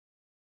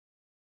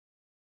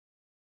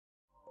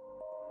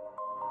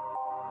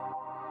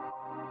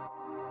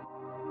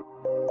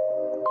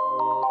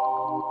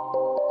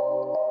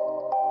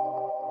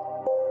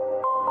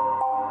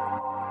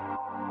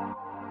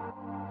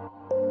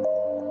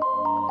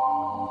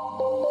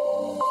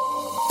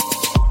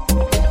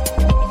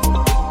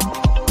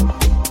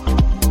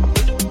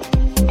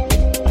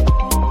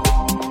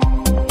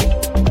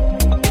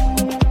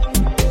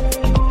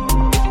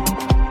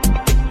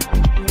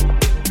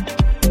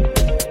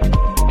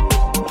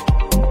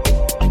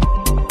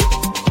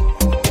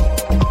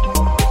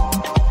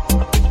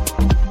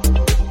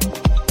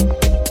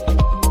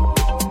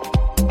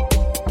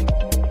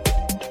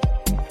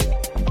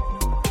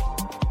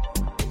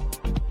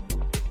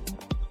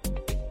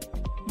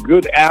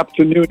Good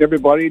afternoon,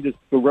 everybody. This is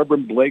the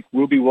Reverend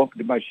Rubie. Welcome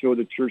to my show,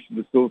 The Church of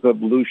the Soul of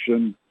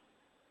Evolution.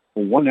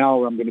 For 1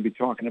 hour, I'm going to be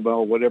talking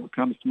about whatever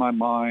comes to my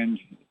mind.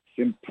 It's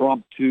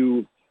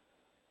impromptu.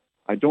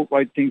 I don't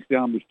write things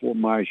down before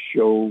my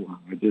show.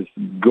 I just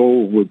go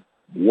with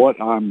what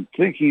I'm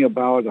thinking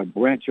about. I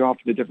branch off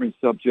to different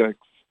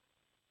subjects.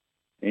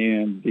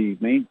 And the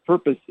main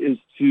purpose is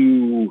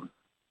to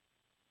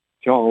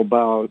talk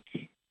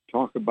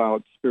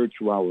about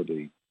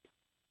spirituality,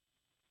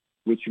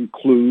 which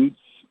includes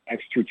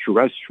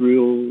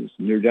extraterrestrials,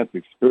 near-death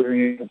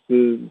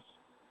experiences,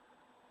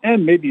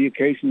 and maybe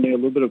occasionally a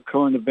little bit of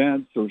current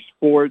events or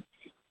sports.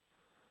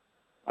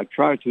 I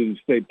try to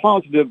stay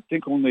positive,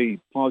 think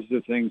only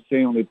positive things,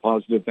 say only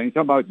positive things.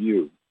 How about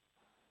you?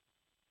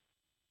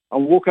 I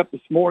woke up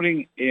this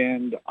morning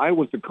and I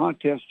was the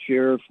contest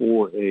chair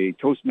for a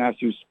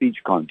Toastmasters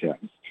speech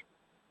contest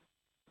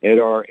at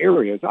our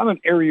areas. I'm an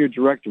area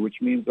director,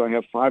 which means I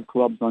have 5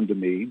 clubs under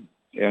me.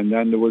 And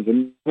then there was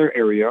another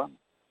area,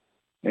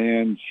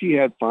 and she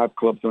had 5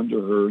 clubs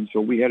under her. And so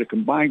we had a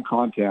combined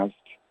contest.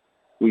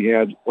 We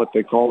had what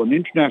they call an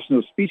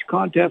international speech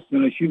contest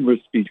and a humorous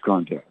speech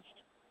contest.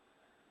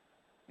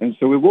 And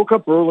so we woke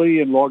up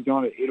early and logged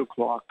on at 8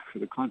 o'clock.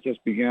 The contest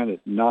began at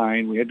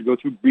 9. We had to go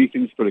through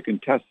briefings for the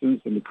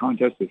contestants and the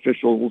contest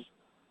officials.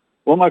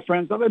 Well, my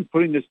friends, I've been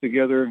putting this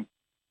together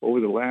over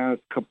the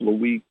last couple of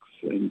weeks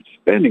and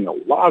spending a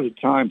lot of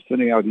time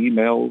sending out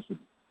emails.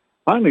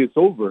 Finally, it's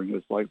over, and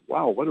it's like,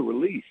 wow, what a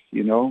relief,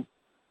 you know.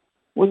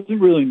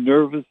 Wasn't really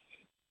nervous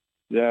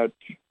that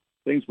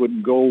things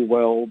wouldn't go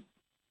well.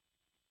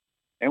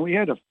 And we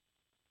had a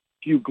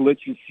few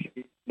glitches here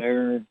and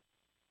there.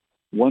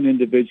 One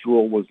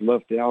individual was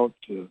left out,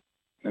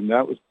 and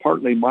that was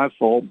partly my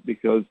fault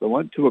because I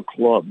went to a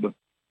club,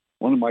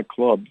 one of my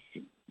clubs,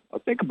 I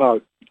think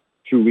about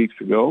 2 weeks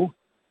ago,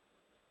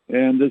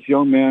 and this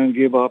young man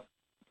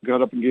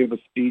got up and gave a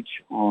speech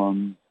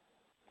on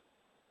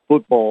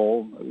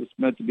football. It was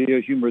meant to be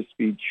a humorous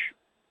speech,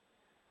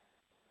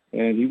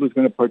 and he was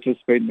going to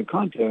participate in the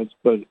contest,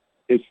 but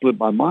it slipped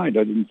my mind.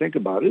 I didn't think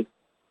about it.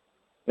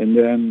 And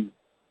then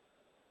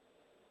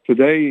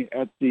today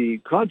at the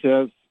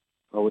contest,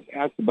 I was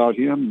asked about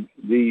him.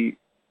 The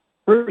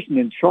person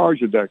in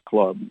charge of that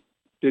club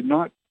did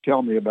not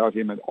tell me about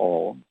him at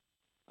all.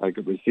 I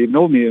could receive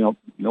no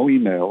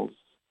emails,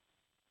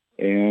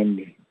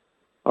 and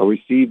I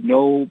received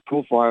no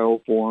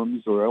profile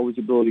forms or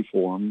eligibility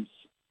forms.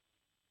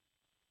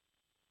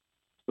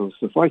 So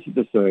suffice it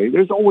to say,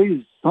 there's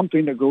always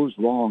something that goes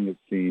wrong, it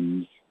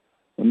seems,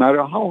 no matter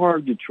how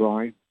hard you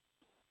try.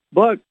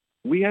 But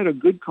we had a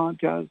good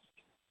contest.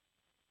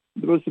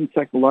 There were some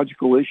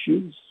psychological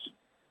issues.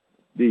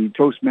 The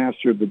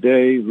Toastmaster of the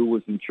day, who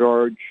was in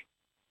charge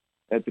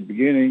at the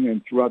beginning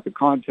and throughout the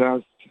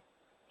contest,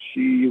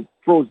 she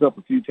froze up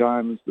a few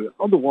times, but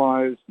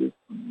otherwise, it's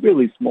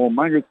really small,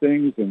 minor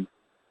things, and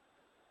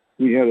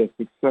we had a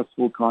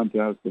successful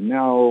contest. And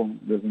now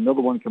there's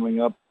another one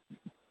coming up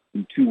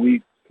in 2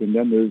 weeks, and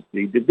then there's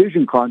the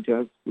division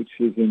contest, which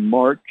is in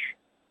March,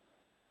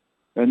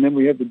 and then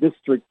we have the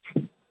district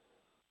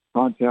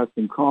contest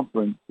and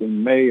conference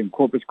in May in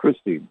Corpus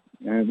Christi.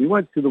 And we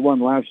went to the one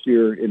last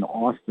year in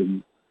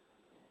Austin,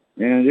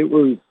 and it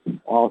was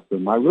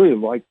awesome. I really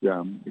liked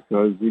them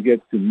because we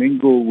get to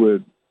mingle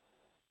with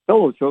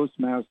fellow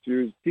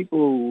Toastmasters, people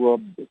who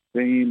have the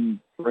same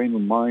frame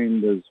of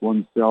mind as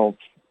oneself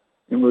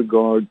in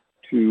regard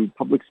to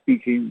public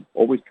speaking,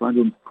 always trying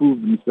to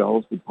improve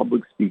themselves with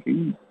public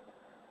speaking,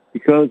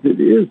 because it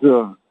is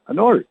an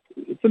art.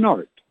 It's an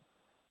art.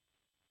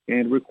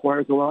 And it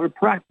requires a lot of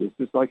practice,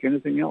 just like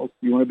anything else.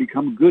 You want to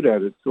become good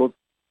at it. So if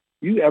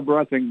you ever,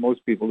 I think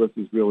most people, this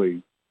is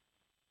really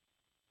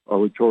a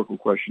rhetorical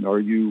question. Are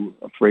you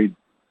afraid?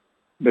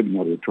 Maybe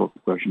not a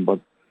rhetorical question, but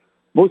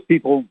most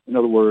people, in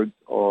other words,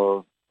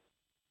 are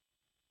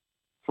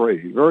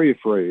afraid, very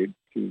afraid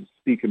to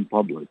speak in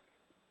public.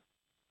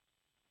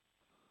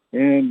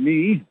 And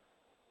me,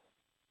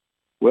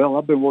 well,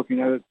 I've been working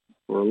at it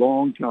for a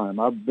long time.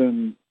 I've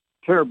been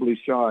terribly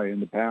shy in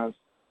the past.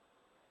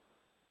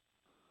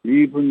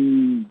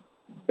 Even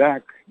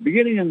back,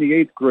 beginning in the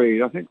 8th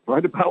grade, I think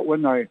right about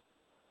when I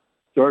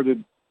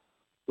started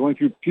going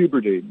through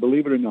puberty,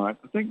 believe it or not.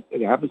 I think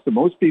it happens to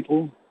most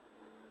people.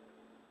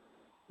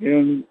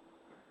 And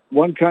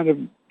one kind of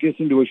gets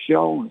into a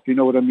shell, if you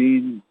know what I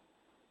mean.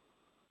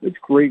 It's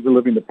great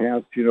reliving the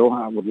past, you know.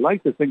 I would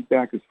like to think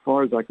back as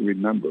far as I can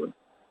remember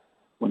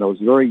when I was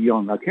very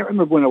young. I can't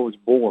remember when I was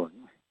born.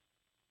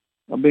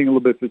 I'm being a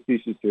little bit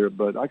facetious here,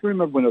 but I can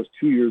remember when I was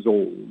 2 years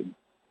old.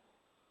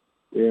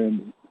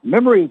 And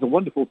memory is a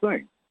wonderful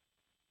thing,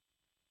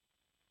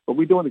 but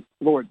we don't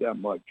explore it that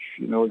much.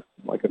 You know, it's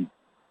like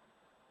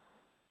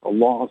a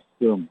lost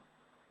skill,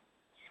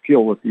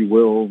 if you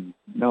will.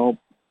 No,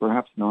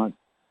 perhaps not.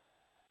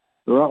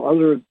 There are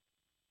other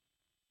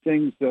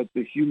things that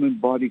the human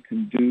body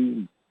can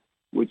do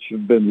which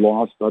have been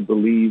lost, I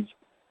believe,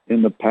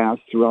 in the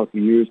past throughout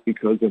the years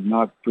because of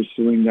not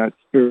pursuing that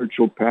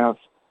spiritual path.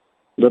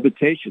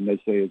 Levitation,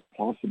 they say, is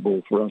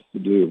possible for us to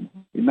do.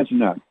 Imagine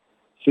that.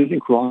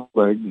 Sitting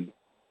cross-legged,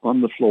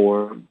 on the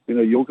floor in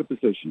a yoga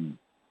position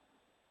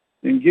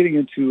and getting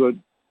into a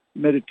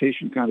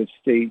meditation kind of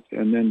state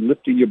and then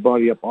lifting your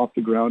body up off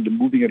the ground and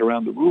moving it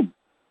around the room.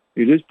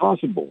 It is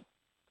possible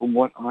from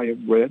what I have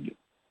read,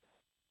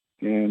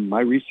 and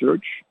my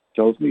research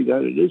tells me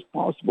that it is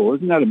possible.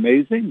 Isn't that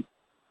amazing?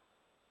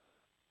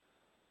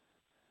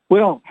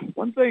 Well,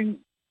 one thing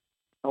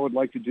I would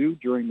like to do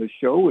during the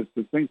show is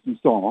to sing some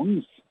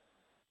songs,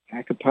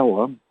 a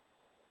cappella.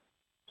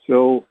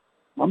 So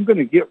I'm going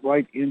to get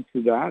right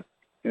into that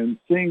and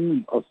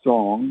sing a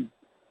song,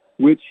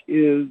 which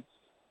is,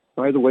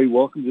 by the way,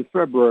 welcome to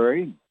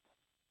February.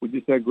 We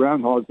just had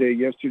Groundhog Day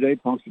yesterday,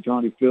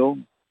 Punxsutawney Phil.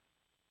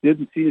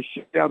 Didn't see a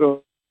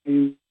shadow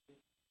in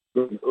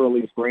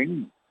early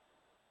spring.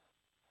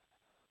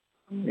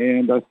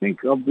 And I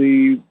think of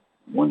the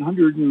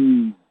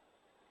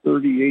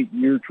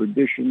 138-year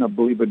tradition, I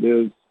believe it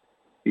is,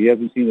 he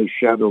hasn't seen a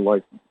shadow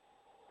like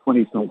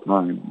 20-some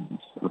times.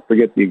 I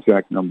forget the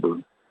exact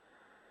number.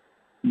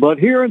 But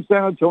here in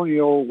San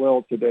Antonio,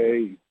 well,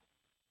 today,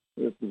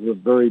 this is a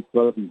very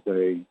pleasant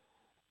day.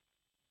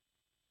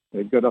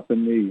 It got up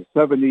in the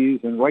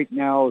 70s, and right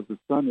now, as the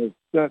sun is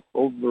set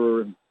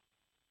over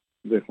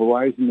the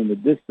horizon in the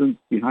distance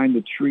behind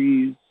the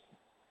trees,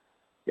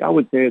 I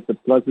would say it's a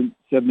pleasant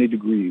 70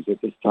 degrees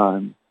at this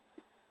time.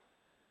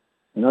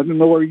 And I don't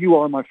know where you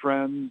are, my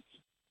friends,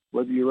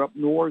 whether you're up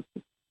north,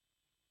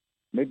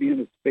 maybe in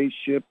a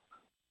spaceship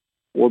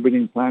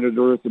orbiting planet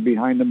Earth or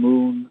behind the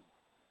moon.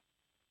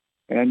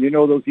 And you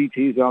know, those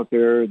ETs out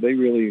there, they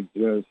really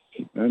exist.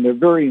 And they're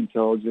very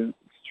intelligent,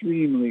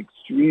 extremely,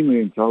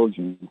 extremely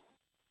intelligent.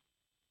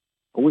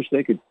 I wish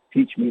they could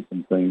teach me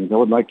some things. I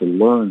would like to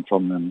learn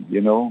from them,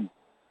 you know.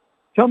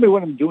 Tell me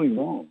what I'm doing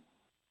wrong.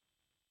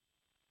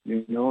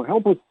 You know,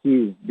 help us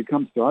to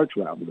become star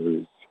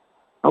travelers.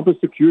 Help us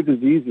to cure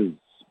diseases.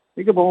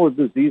 Think of all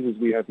the diseases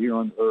we have here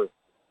on Earth.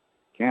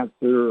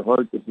 Cancer,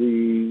 heart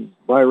disease,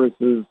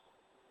 viruses.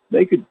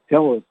 They could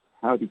tell us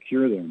how to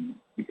cure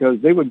them because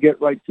they would get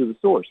right to the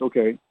source.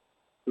 Okay,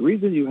 the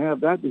reason you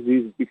have that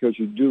disease is because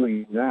you're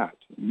doing that.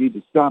 You need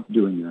to stop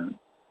doing that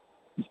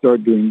and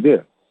start doing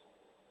this.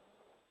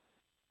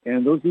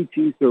 And those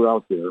ETs are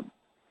out there.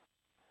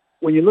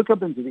 When you look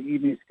up into the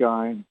evening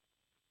sky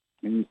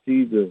and you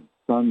see the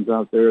suns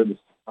out there, the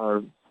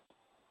stars,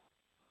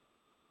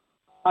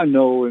 I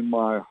know in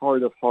my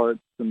heart of hearts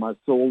and my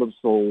soul of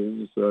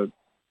souls that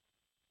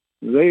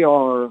they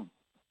are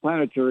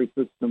planetary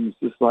systems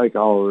just like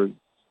ours.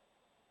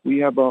 We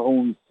have our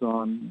own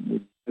sun,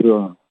 which is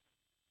a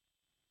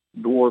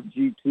dwarf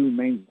G2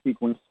 main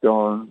sequence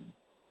star.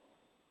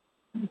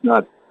 It's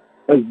not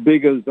as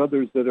big as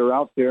others that are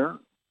out there,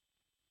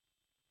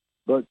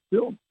 but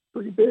still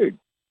pretty big.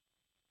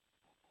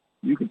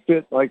 You could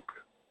fit like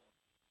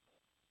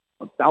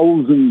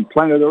 1,000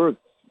 planet Earths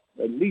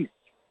at least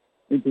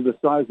into the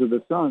size of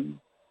the sun.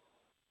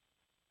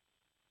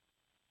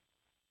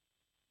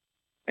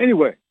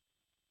 Anyway,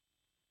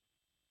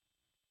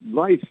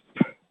 life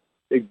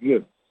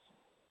exists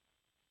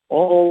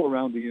all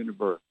around the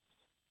universe.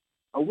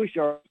 I wish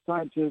our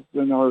scientists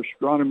and our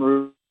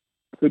astronomers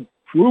could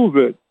prove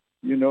it.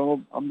 You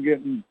know, I'm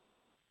getting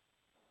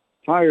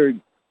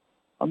tired.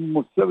 I'm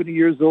almost 70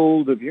 years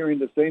old of hearing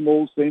the same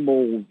old,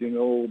 you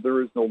know,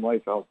 there is no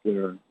life out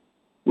there.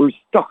 We're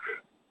stuck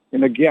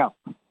in a gap,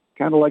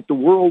 kind of like the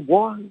world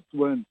was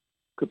when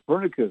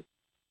Copernicus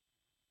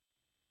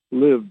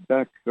lived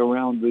back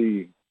around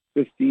the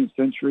 15th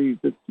century,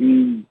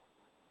 30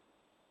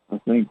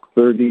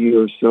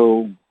 or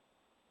so.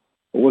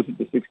 Or was it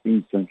the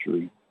 16th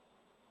century?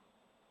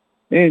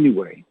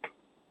 Anyway,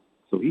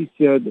 so he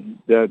said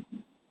that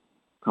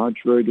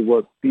contrary to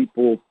what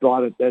people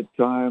thought at that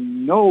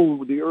time,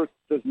 no, the Earth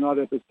is not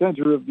at the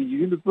center of the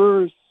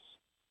universe.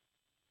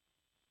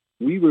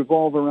 We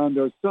revolve around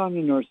our sun,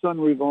 and our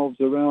sun revolves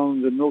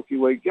around the Milky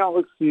Way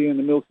galaxy, and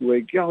the Milky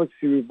Way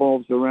galaxy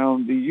revolves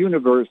around the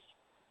universe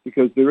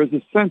because there is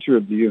a center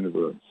of the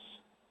universe.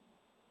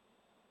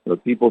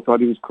 But people thought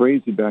he was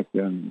crazy back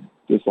then,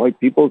 just like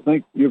people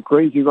think you're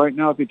crazy right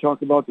now if you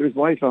talk about there's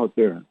life out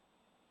there.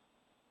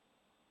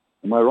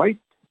 Am I right?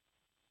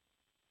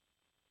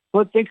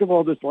 But think of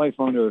all this life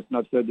on Earth, and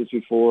I've said this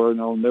before,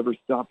 and I'll never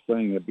stop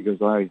saying it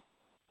because I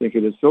think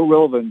it is so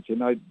relevant,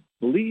 and I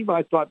believe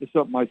I thought this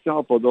up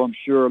myself, although I'm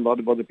sure a lot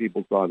of other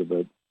people thought of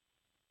it.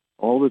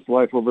 All this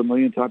life, over 1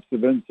 million types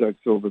of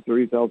insects, over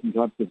 30,000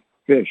 types of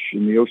fish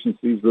in the ocean,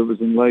 seas, rivers,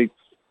 and lakes,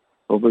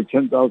 over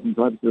 10,000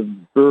 types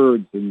of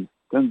birds, and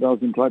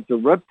 10,000 types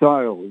of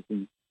reptiles,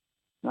 and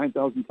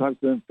 9,000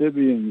 types of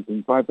amphibians,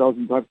 and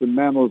 5,000 types of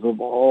mammals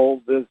of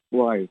all this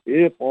life.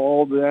 If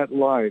all that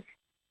life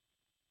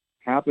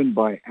happened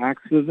by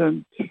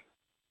accident,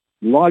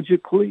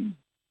 logically,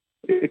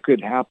 it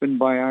could happen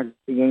by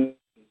accident.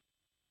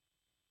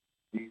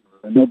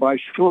 And by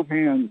show of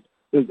hands,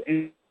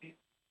 there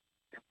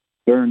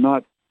are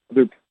not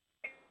other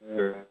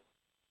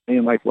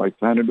life like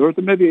planet Earth,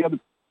 and maybe other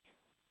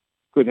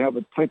could have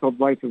a type of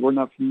life that we're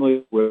not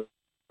familiar with.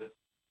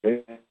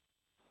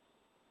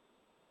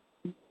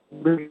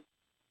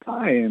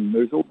 Time,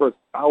 there's over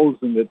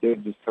 1,000 that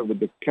they've discovered.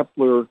 The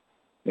Kepler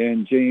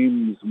and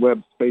James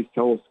Webb Space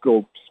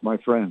Telescopes, my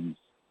friends.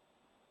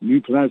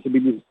 New planets are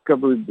being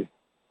discovered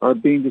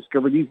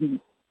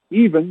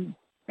even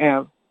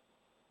as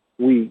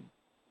we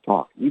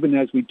talk, even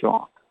as we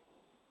talk.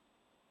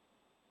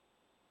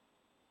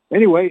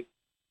 Anyway,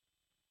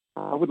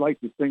 I would like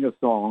to sing a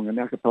song, an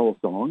a cappella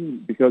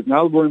song, because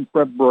now we're in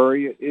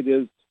February, it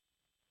is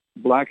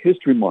Black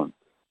History Month.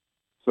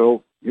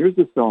 So here's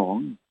a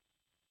song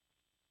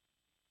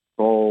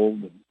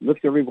called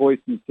Lift Every Voice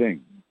and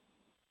Sing.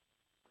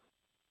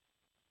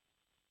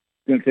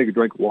 I'm going to take a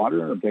drink of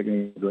water. I'm taking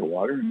a drink of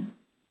water.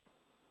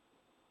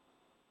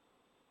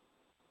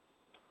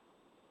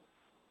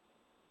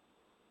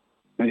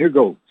 And here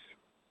goes.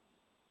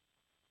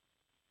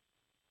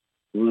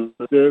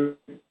 Lift every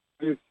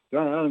voice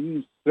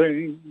and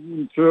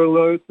sing till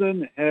earth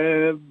and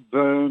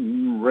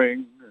heaven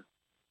ring.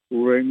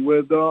 Ring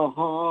with the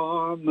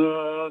harmonies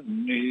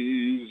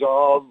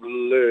of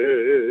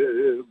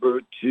liberty.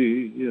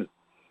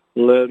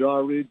 Let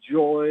our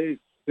rejoicing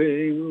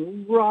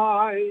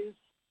rise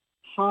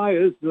high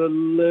as the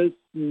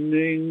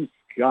listening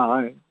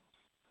sky.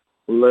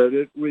 Let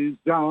it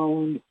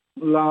resound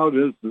loud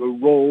as the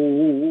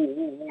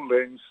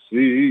rolling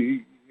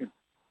sea.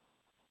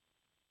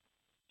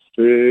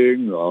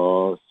 Sing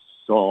a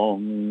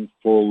song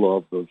full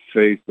of the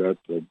faith that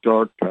the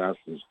dark past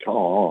has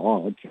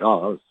taught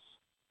us.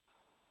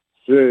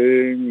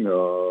 Sing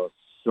a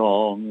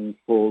song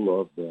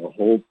full of the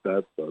hope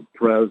that the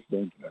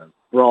present has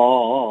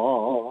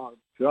brought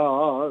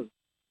us.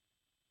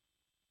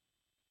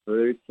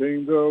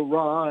 Facing the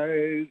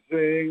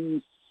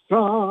rising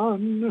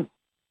sun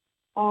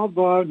of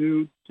a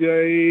new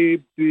day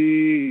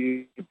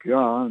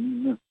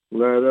begun.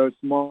 Let us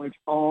march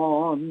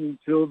on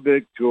till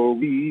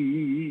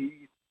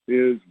victory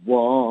is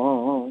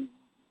won.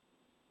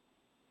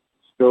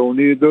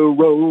 Stony the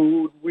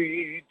road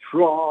we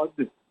trod,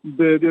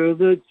 bitter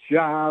the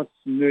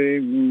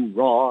chastening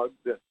rod,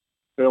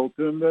 felt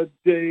in the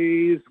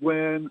days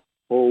when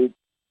hope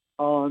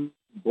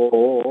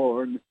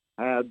unborn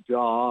had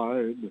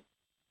died.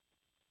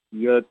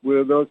 Yet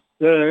with a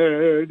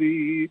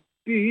steady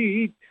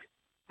beat,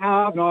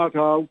 have not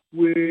our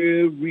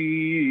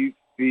weary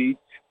feet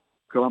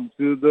come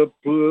to the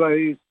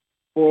place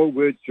for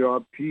which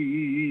our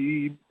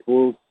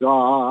people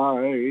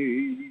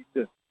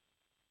sighed.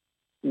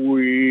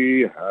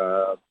 We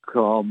have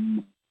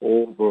come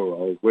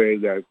over a way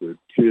that with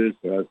tears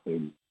has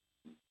been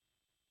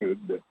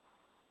good.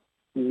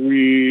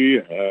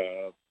 We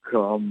have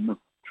come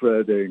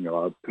treading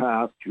our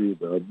path through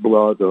the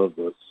blood of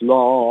the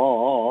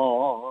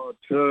slaughtered.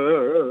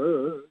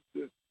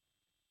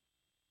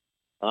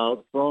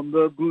 Out from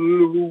the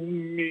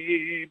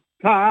gloomy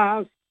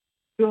past,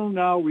 till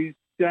now we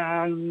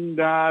stand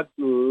at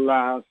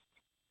last,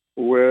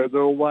 where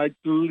the white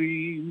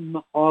gleam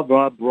of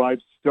a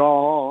bright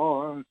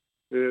star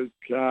is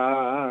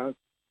cast.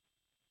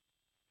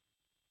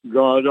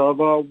 God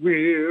of our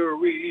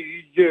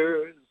weary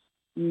years,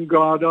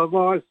 God of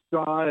our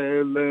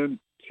silent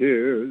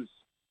tears,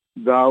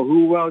 thou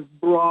who hast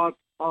brought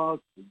us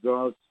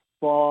thus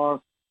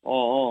far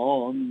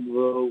on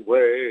the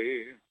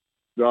way,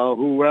 thou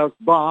who hast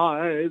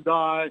by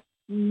thy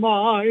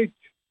might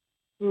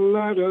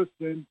led us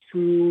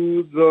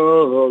into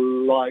the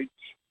light,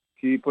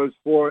 keep us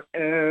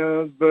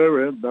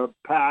forever in the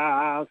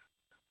path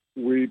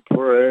we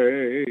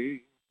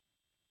pray.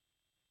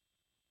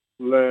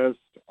 Lest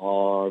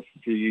our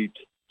feet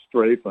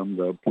stray from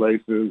the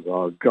places,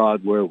 our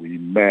God, where we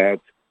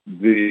met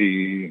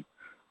thee.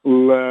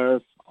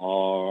 Lest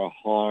our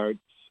hearts,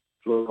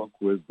 drunk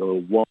with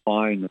the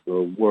wine of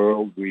the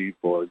world, we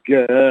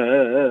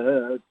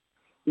forget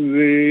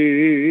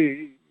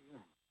thee.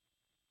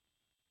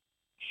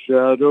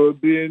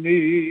 Shadowed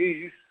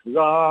beneath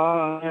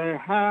thy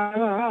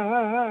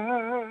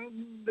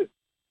hand,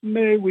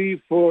 may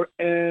we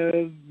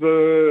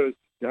forever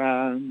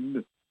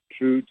stand,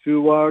 true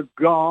to our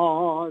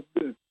God,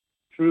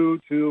 true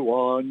to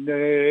our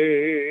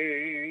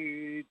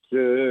native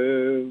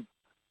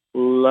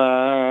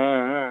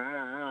land.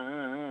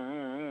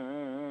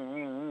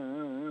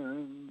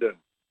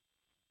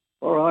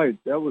 All right,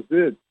 that was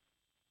it.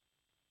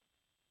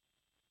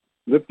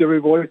 Lift every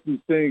voice and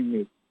sing.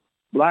 It's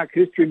Black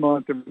History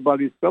Month.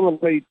 Everybody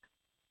celebrate.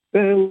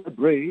 I'm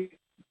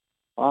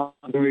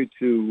married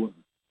to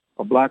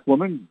a black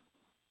woman,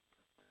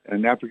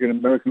 an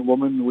African-American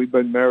woman. We've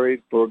been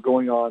married for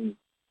going on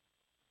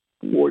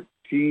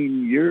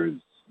 14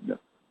 years. No,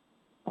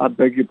 I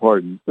beg your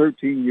pardon,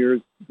 13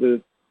 years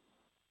this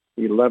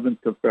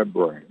 11th of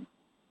February.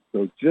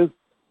 So just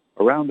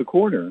around the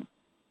corner,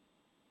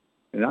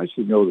 and I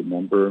should know the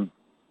number.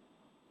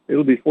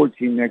 It'll be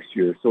 14 next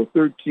year. So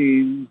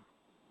 13,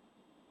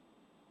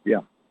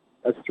 yeah,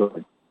 that's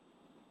right.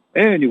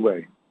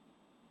 Anyway,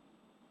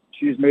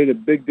 she's made a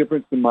big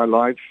difference in my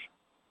life,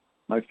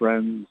 my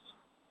friends.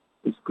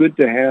 It's good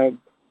to have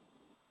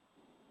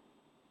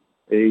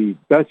a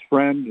best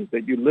friend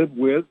that you live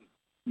with.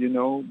 You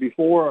know,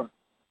 before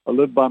I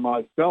lived by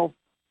myself,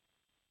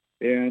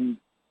 and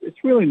it's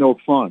really no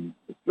fun.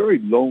 It's very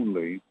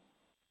lonely,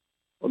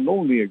 a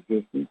lonely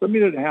existence. I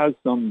mean, it has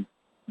some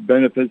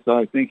benefits,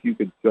 I think you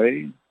could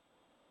say.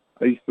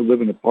 I used to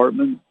live in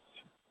apartments,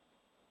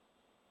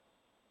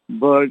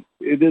 but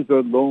it is a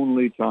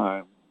lonely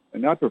time.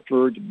 And I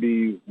prefer to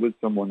be with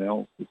someone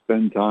else, to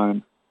spend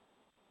time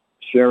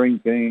sharing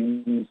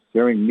things,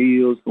 sharing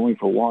meals, going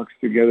for walks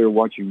together,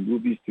 watching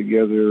movies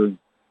together,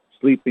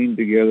 sleeping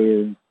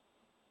together,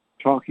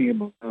 talking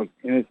about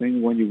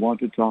anything when you want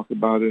to talk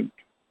about it,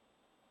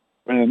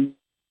 and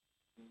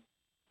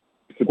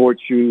support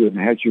you and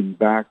has your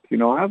back. You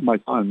know, I have my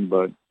son,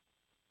 but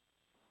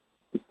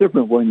it's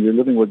different when you're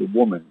living with a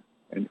woman,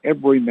 and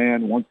every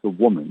man wants a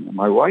woman. Am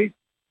I right?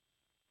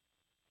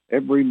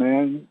 Every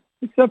man,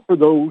 except for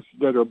those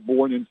that are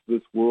born into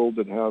this world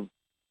that have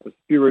a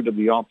spirit of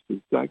the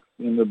opposite sex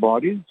in their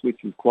bodies,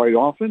 which is quite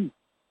often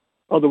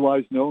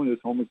otherwise known as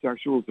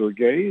homosexuals or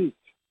gays.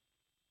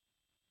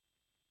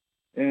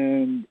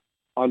 And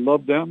I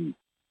love them.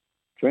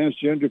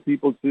 Transgender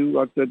people, too.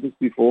 I've said this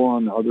before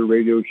on other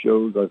radio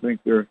shows. I think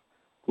they're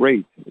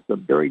great. It's a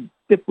very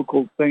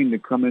difficult thing to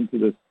come into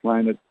this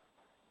planet,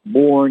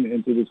 born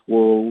into this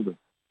world,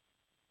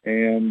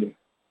 and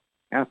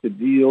have to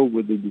deal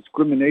with the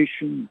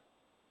discrimination,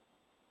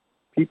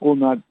 people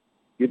not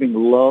giving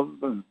love,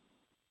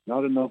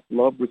 not enough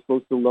love. We're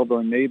supposed to love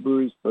our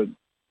neighbors, but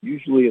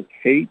usually it's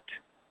hate,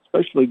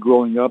 especially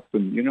growing up.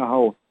 And you know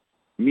how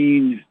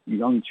mean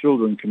young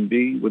children can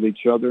be with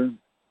each other,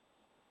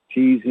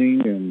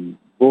 teasing and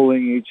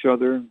bullying each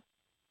other.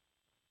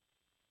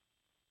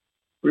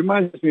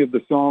 Reminds me of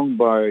the song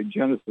by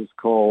Genesis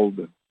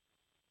called,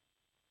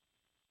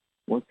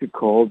 what's it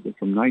called? It's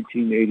from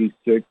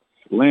 1986,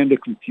 Land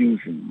of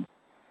Confusion.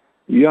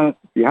 Yeah,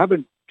 if you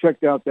haven't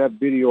checked out that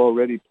video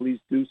already, please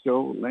do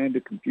so. Land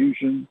of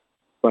Confusion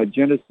by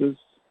Genesis.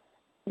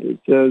 It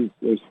says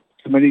there's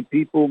too many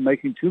people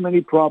making too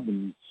many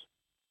problems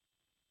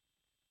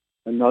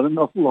and not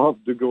enough love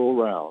to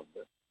go around.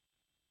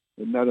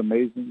 Isn't that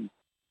amazing?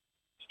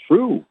 It's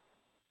true.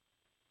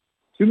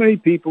 Too many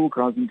people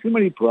causing too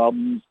many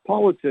problems.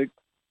 Politics.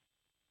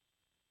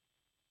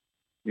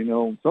 You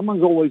know,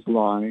 someone's always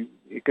lying.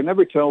 You can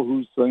never tell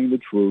who's saying the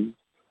truth.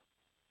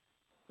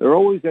 They're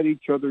always at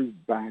each other's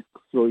backs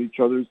or each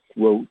other's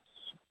throats.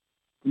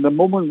 And the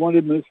moment one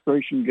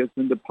administration gets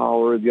into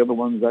power, the other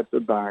one's at their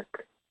back.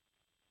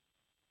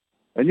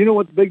 And you know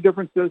what the big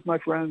difference is, my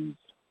friends?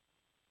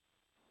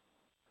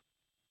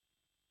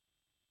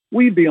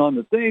 We'd be on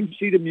the same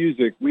sheet of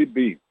music. We'd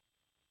be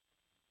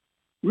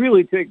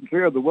really taking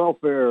care of the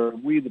welfare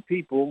of we the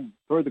people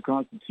per the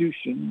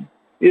Constitution,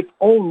 if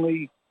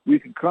only we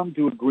could come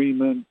to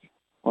agreement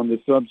on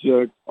the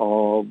subject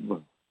of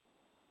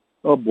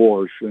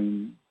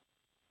abortion.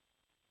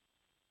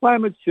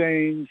 Climate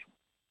change,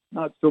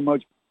 not so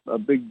much a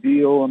big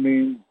deal. I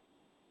mean,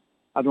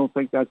 I don't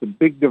think that's a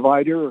big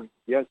divider.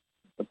 Yes,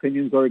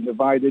 opinions are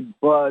divided,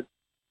 but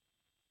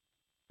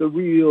the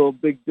real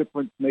big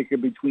difference maker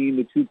between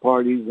the two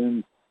parties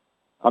and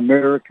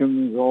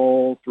Americans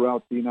all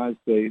throughout the United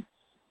States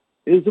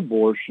is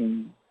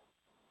abortion,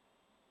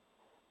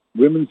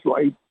 women's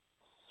rights,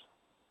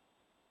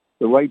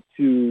 the right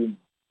to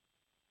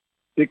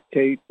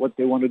dictate what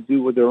they want to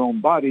do with their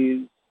own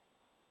bodies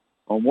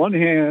on one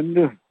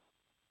hand,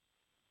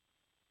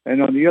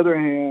 and on the other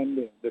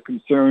hand, the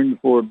concern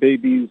for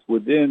babies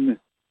within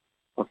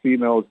a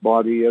female's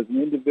body as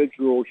an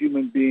individual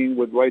human being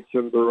with rights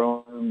of their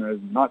own, as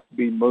not to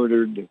be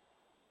murdered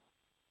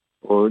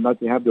or not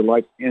to have their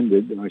life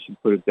ended, and I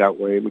should put it that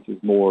way, which is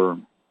more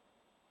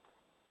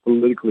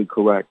politically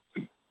correct.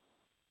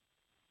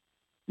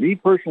 Me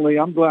personally,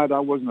 I'm glad I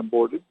wasn't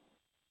aborted.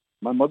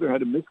 My mother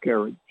had a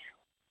miscarriage.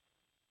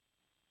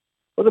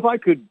 But if I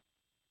could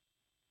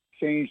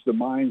change the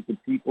minds of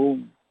people,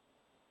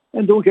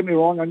 and don't get me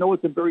wrong, I know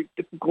it's a very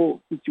difficult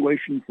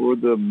situation for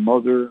the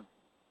mother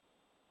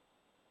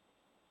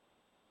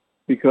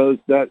because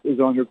that is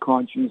on her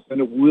conscience,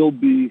 and it will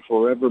be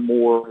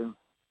forevermore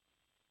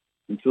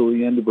until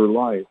the end of her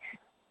life.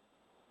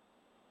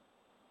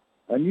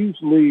 And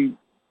usually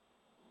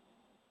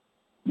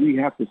we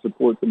have to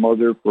support the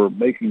mother for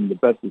making the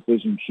best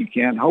decision she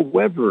can.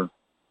 However,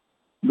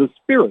 the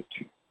spirit,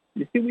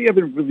 you see, we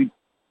haven't really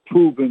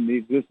proven the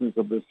existence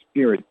of the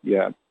spirit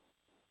yet,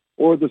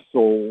 or the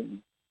soul.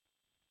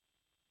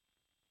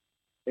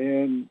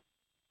 And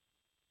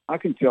I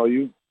can tell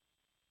you,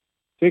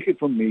 take it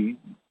from me,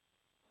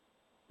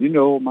 you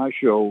know my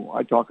show,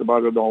 I talk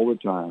about it all the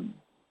time.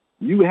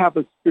 You have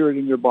a spirit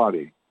in your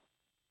body.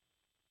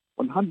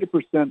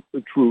 100%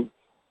 the truth.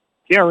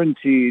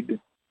 Guaranteed.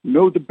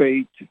 No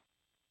debate.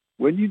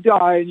 When you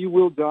die, and you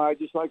will die,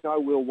 just like I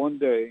will one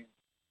day,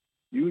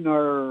 you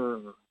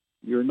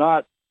are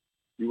not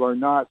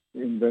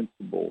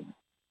invincible.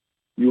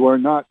 You are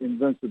not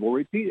invincible.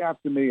 Repeat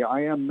after me.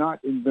 I am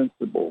not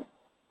invincible.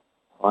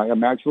 I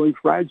am actually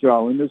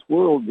fragile in this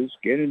world. Just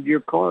get into your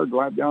car,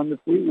 drive down the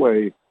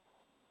freeway.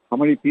 How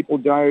many people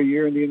die a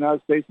year in the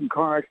United States in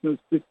car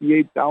accidents?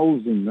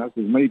 58,000. That's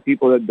as many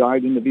people that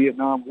died in the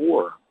Vietnam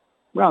War.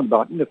 Round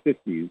about in the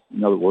 50s,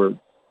 in other words.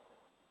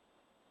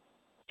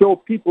 So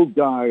people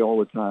die all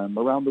the time.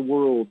 Around the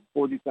world,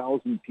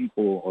 40,000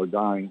 people are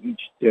dying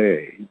each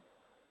day.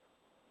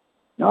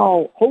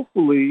 Now,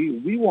 hopefully,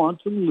 we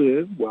want to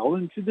live well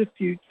into the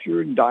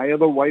future and die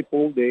of a ripe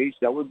old age.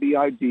 That would be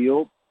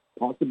ideal,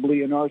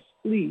 possibly in our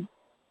sleep.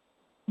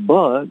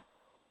 But it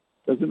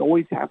doesn't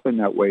always happen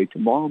that way.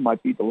 Tomorrow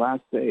might be the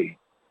last day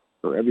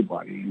for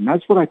everybody. And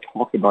that's what I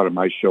talk about in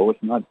my show.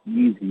 It's not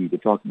easy to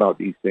talk about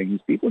these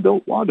things. People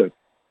don't want to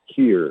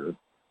hear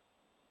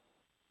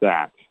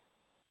that.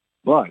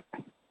 But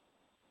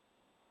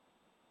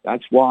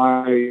that's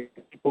why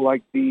people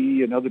like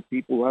me and other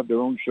people who have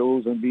their own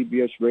shows on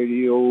BBS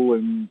Radio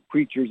and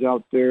preachers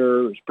out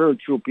there,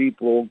 spiritual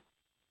people,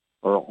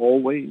 are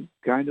always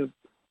kind of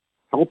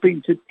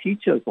helping to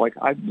teach us, like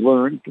I've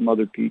learned from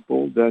other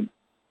people, that,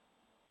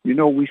 you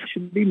know, we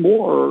should be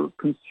more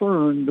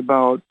concerned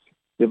about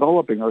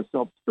developing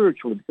ourselves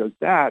spiritually, because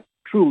that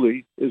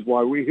truly is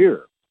why we're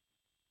here.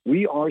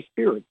 We are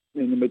spirits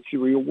in the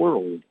material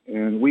world,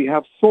 and we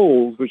have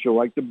souls, which are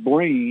like the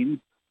brain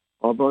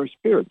of our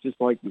spirit.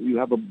 Just like you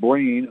have a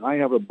brain, I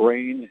have a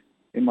brain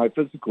in my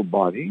physical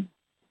body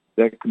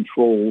that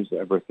controls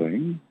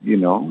everything, you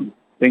know,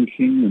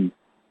 thinking and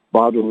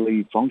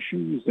bodily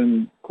functions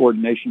in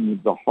coordination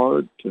with the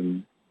heart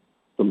and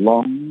the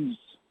lungs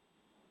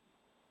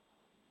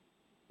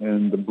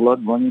and the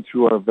blood running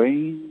through our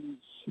veins.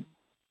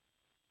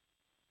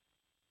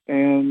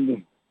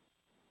 And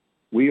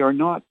we are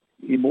not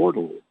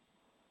immortal.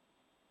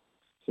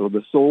 So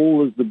the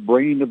soul is the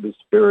brain of the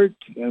spirit,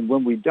 and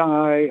when we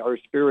die, our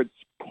spirits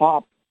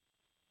pop,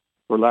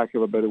 for lack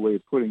of a better way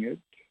of putting it.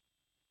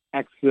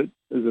 Exit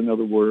is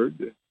another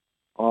word,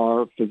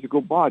 our physical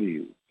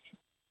bodies.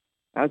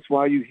 That's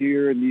why you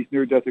hear in these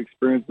near-death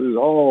experiences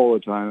all the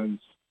time,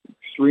 it's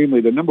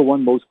extremely, the number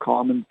one most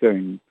common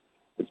thing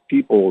is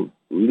people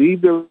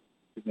leave their, and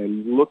they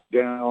look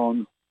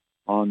down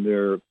on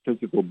their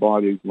physical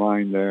bodies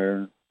lying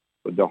there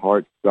with the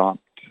heart stopped,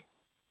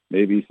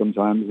 maybe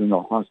sometimes in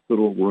a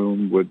hospital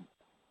room with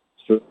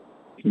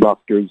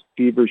doctors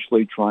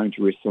feverishly trying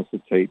to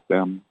resuscitate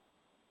them.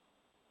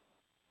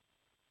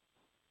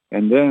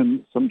 And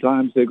then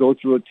sometimes they go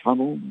through a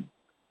tunnel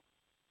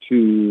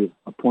to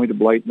a point of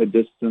light in the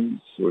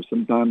distance, or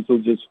sometimes they'll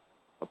just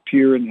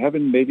appear in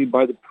heaven, maybe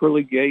by the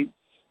pearly gates.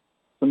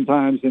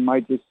 Sometimes they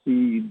might just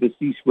see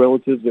deceased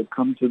relatives that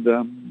come to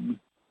them.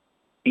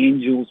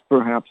 Angels,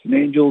 perhaps. And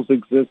angels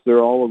exist. They're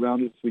all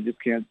around us. We just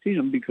can't see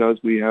them because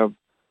we have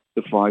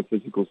the five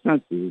physical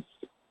senses,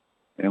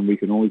 and we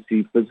can only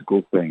see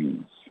physical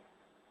things.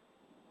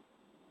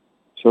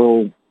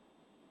 So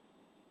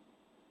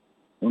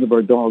one of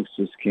our dogs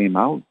just came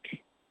out,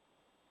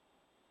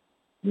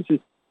 which is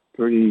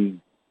pretty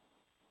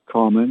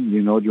common,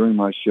 you know, during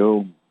my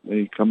show.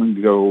 They come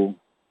and go.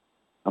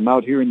 I'm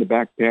out here in the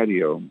back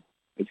patio.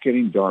 It's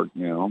getting dark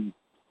now.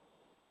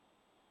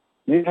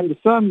 And the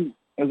sun,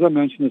 as I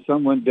mentioned, the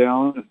sun went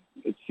down.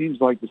 It seems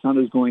like the sun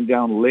is going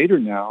down later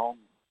now.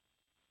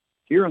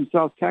 Here in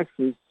South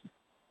Texas,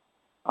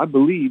 I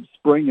believe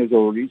spring has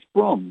already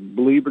sprung.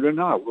 Believe it or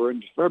not, we're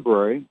in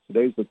February.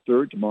 Today's the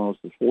 3rd, tomorrow's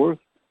the 4th.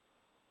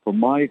 From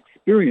my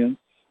experience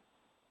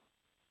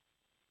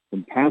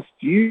in past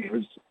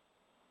years,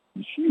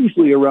 it's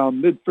usually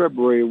around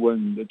mid-February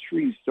when the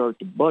trees start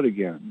to bud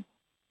again.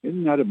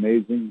 Isn't that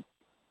amazing?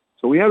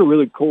 So we had a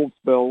really cold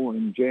spell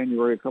in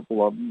January, a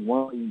couple of them.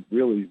 One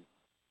really,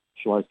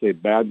 shall I say,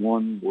 bad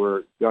one, where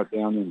it got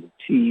down in the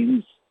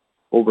teens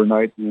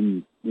overnight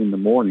and in the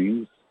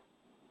mornings.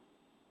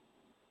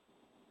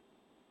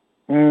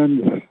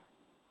 And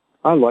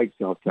I like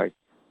South Texas.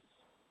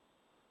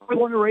 I was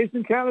born and raised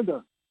in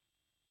Canada.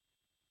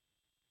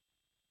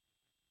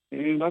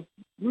 And I've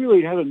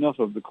really had enough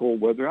of the cold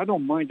weather. I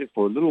don't mind it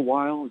for a little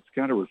while. It's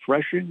kind of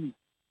refreshing.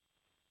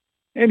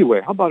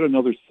 Anyway, how about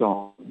another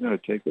song? I'm going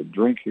to take a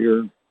drink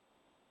here.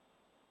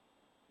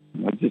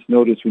 I just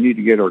noticed we need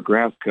to get our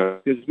grass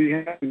cut because we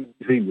haven't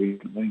seen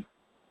recently.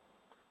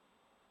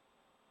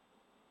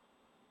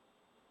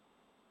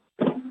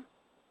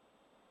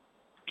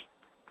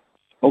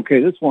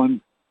 Okay, this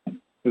one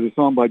is a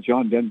song by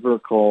John Denver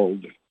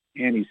called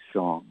Annie's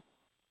Song.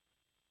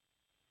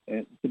 And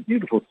it's a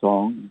beautiful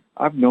song.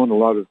 I've known a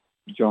lot of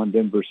John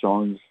Denver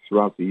songs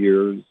throughout the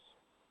years.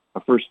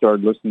 I first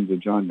started listening to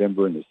John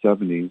Denver in the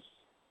 70s.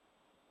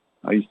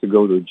 I used to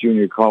go to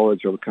junior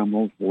college. I would come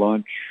home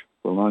for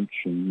lunch,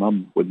 and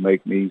Mom would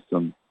make me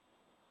some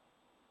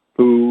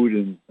food,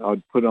 and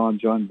I'd put on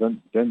John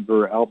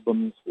Denver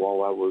albums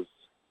while I was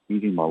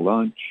eating my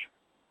lunch.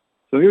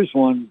 So here's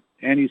one,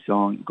 Annie's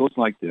Song. It goes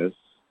like this.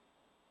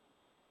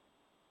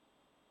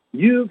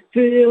 You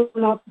fill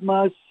up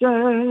my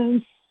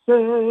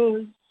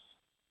senses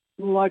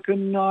like a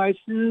night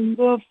in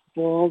the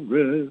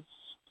forest,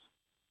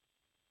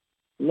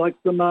 like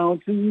the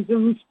mountains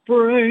in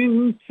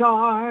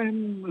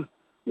springtime,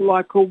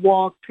 like a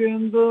walk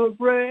in the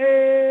rain,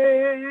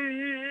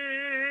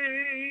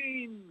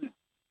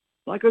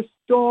 like a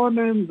storm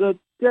in the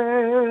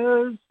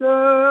desert,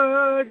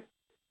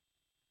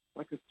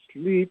 like a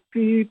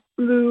sleepy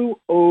blue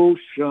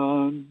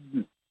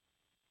ocean.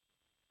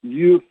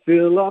 You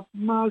fill up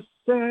my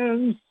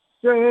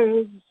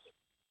senses.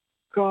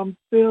 Come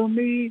fill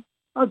me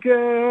again.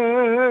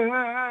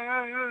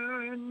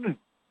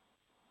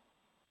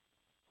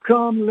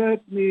 Come,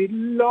 let me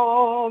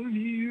love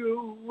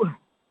you.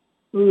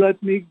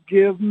 Let me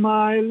give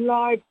my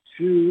life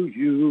to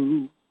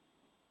you.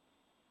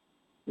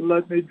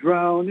 Let me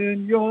drown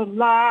in your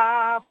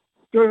laughter.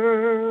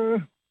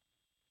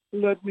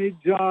 Let me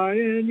die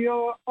in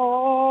your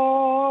arms.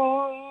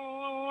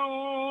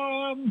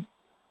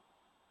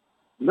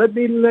 Let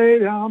me lay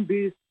down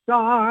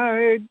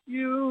beside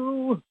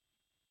you.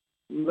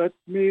 Let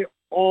me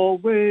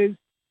always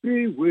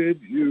be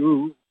with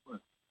you.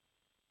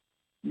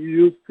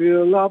 You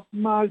fill up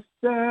my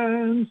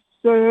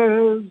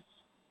senses.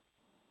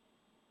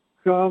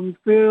 Come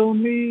fill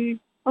me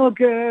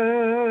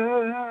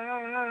again.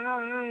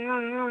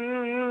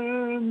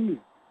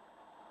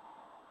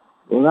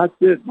 Well, that's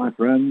it, my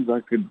friends.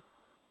 I could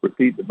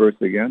repeat the verse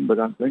again, but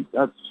I think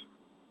that's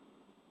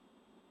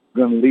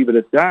going to leave it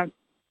at that.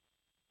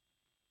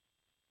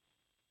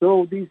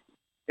 So these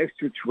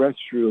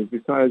extraterrestrials,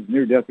 besides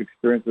near-death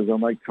experiences, I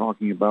like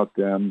talking about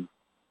them.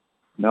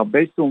 Now,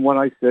 based on what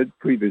I said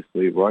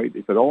previously, right,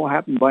 if it all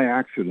happened by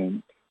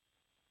accident,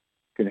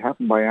 it can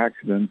happen by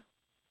accident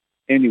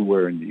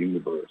anywhere in the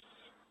universe.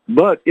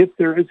 But if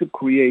there is a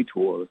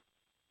creator,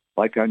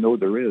 like I know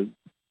there is,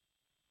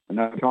 and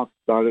I've talked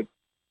about it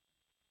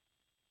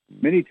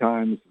many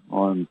times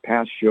on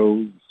past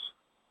shows,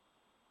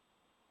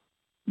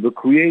 the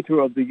creator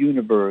of the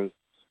universe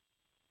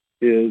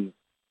is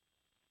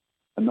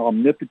an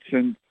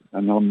omnipotent,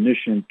 an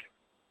omniscient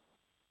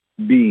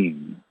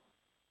being,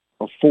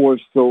 a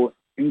force so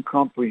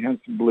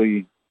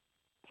incomprehensibly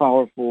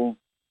powerful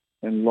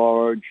and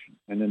large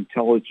and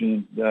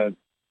intelligent that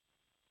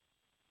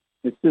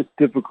it's just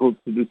difficult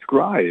to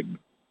describe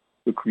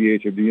the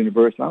creator of the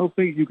universe. I don't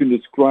think you can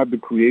describe the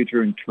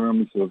creator in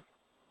terms of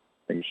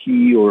a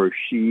he or a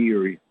she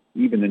or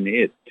even an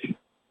it.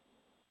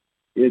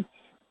 It's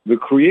the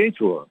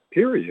creator,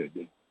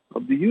 period,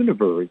 of the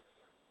universe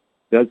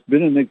that's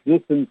been in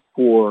existence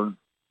for,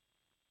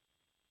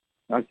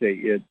 I say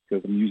it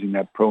because I'm using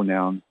that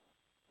pronoun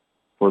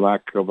for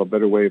lack of a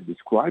better way of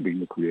describing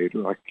the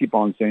creator. I keep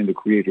on saying the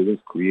creator this,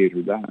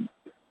 creator that.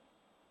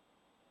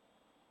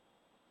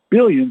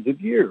 Billions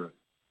of years.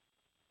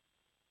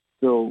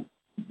 So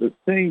the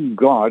same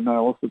God, and I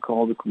also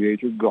call the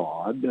creator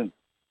God,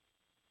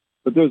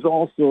 but there's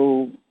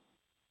also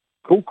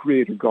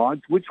co-creator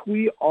gods, which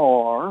we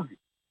are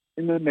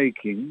in the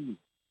making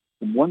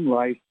from one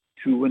life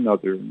to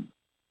another.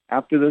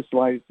 After this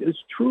life is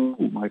true,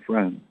 my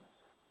friends.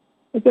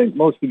 I think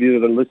most of you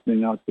that are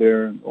listening out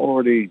there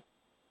already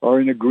are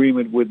in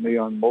agreement with me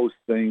on most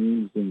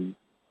things, and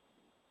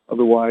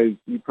otherwise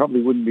you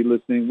probably wouldn't be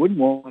listening, wouldn't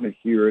want to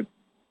hear it.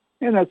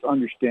 And that's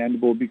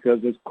understandable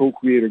because as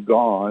co-creator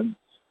gods,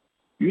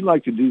 you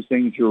like to do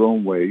things your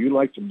own way. You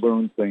like to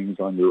learn things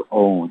on your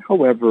own.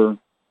 However,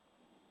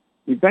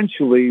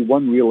 eventually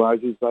one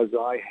realizes, as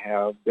I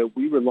have, that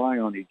we rely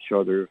on each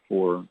other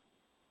for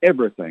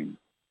everything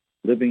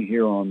living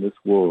here on this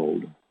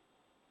world,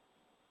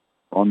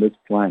 on this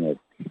planet.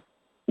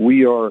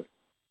 We are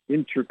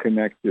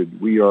interconnected.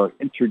 We are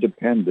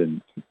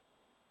interdependent.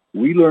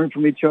 We learn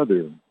from each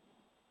other.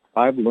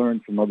 I've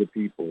learned from other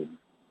people.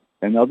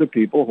 And other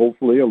people,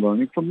 hopefully, are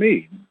learning from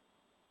me.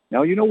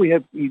 Now, you know, we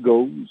have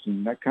egos,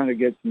 and that kind of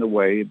gets in the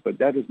way, but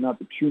that is not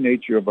the true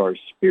nature of our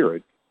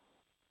spirit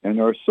and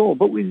our soul.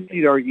 But we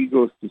need our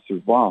egos to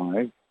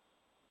survive.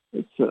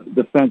 It's a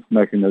defense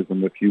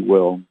mechanism, if you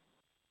will.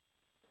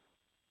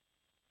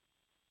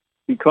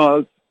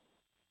 Because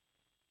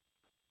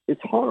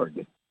it's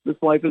hard. This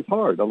life is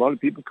hard. A lot of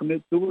people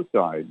commit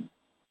suicide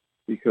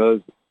because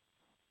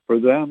for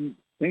them,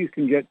 things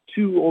can get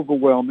too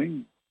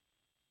overwhelming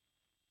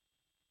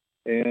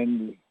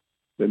and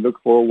they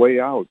look for a way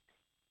out,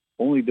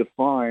 only to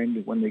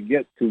find when they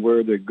get to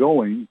where they're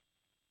going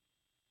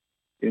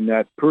in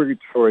that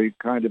purgatory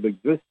kind of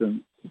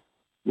existence,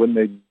 when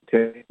they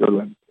take the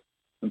limp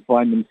and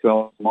find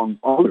themselves among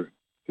other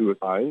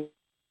suicides,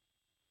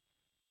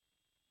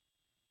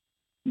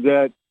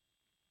 that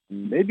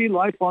maybe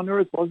life on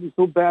Earth wasn't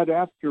so bad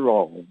after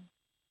all.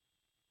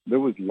 There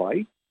was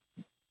light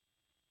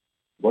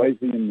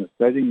rising in the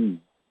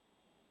setting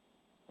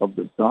of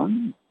the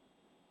sun.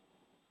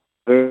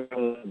 There's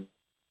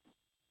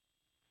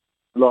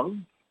love,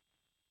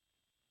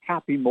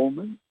 happy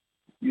moments,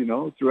 you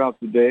know, throughout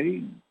the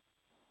day.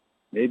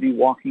 Maybe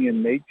walking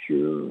in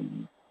nature,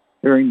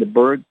 hearing the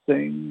birds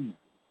sing,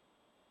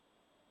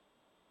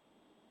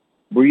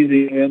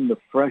 breathing in the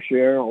fresh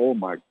air. Oh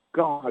my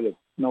God, it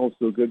smells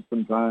so good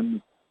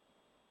sometimes,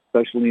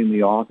 especially in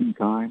the autumn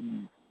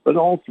time. But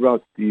all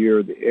throughout the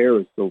year, the air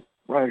is so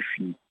fresh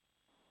and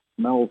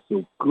smells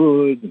so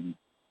good, and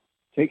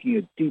taking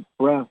a deep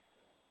breath.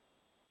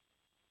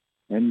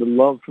 And the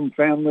love from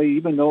family,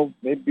 even though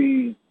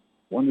maybe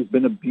one has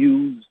been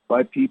abused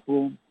by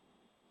people.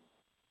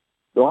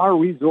 There are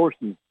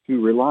resources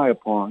to rely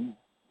upon,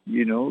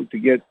 to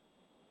get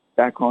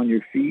back on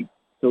your feet,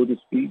 so to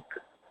speak,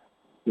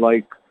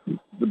 like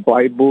the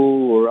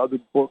Bible or other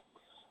books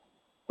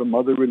from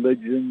other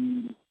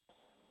religions,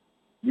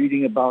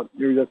 reading about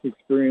near-death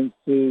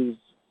experiences,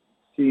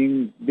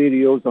 seeing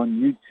videos on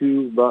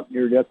YouTube about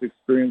near-death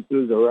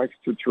experiences or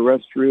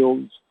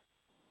extraterrestrials.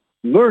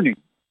 Learning,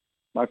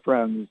 my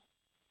friends,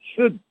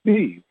 should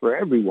be, for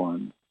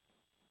everyone,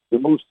 the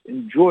most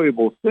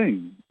enjoyable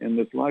thing in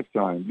this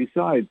lifetime,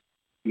 besides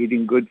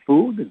eating good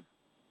food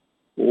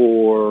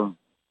or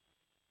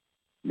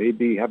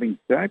maybe having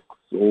sex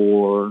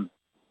or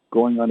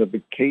going on a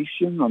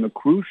vacation on a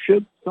cruise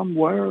ship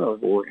somewhere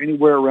or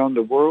anywhere around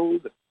the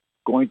world,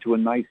 going to a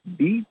nice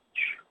beach,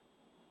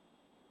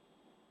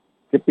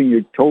 dipping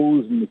your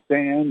toes in the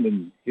sand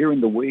and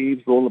hearing the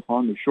waves roll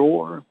upon the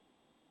shore,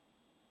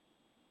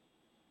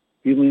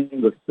 feeling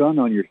the sun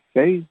on your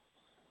face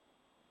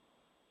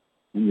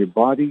and your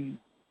body,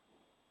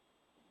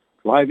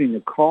 driving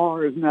a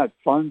car. Isn't that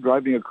fun,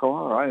 driving a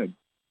car? I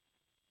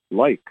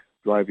like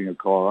driving a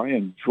car. I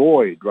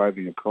enjoy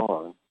driving a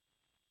car.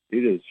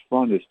 It is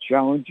fun. It's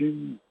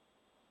challenging.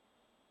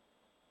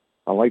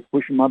 I like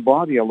pushing my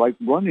body. I like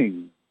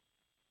running,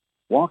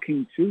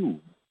 walking too.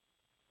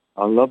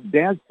 I love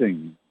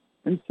dancing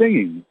and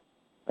singing,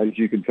 as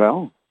you can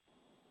tell.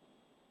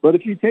 But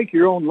if you take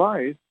your own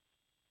life,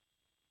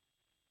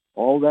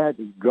 all that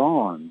is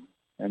gone.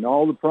 And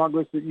all the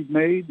progress that you've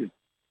made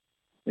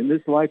in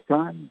this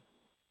lifetime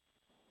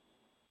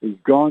is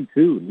gone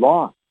too,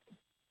 lost.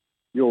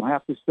 You'll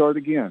have to start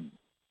again.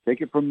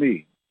 Take it from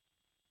me.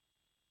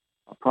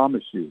 I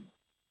promise you.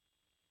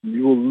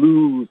 You will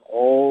lose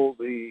all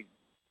the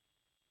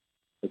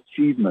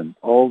achievement,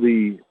 all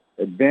the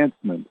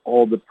advancement,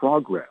 all the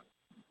progress.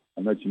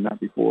 I mentioned that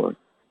before.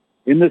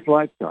 In this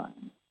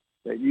lifetime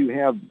that you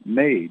have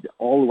made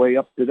all the way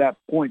up to that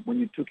point when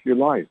you took your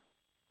life.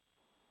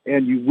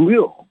 And you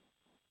will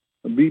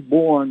be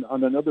born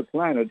on another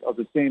planet of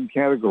the same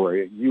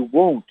category. You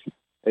won't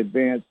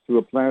advance to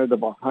a planet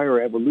of a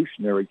higher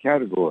evolutionary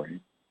category.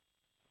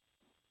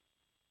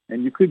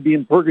 And you could be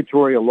in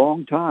purgatory a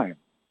long time.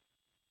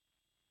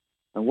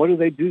 And what do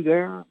they do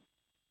there?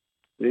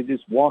 They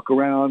just walk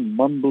around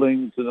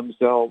mumbling to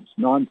themselves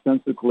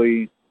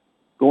nonsensically,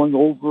 going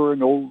over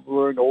and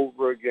over and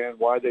over again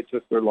why they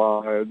took their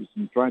lives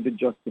and trying to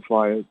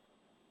justify it.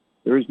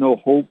 There is no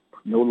hope,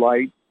 no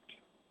light,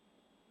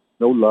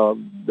 no love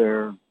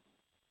there.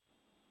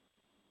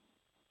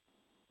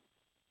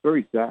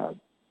 Very sad.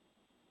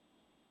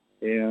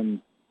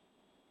 And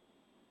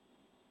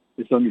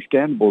it's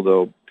understandable,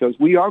 though, because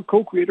we are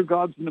co-creator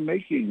gods in the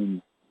making.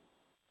 And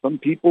some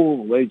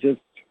people, they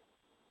just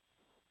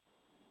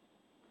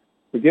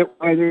forget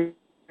why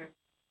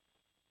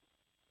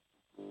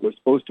we're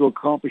supposed to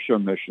accomplish our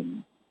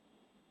mission.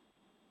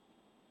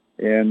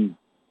 And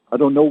I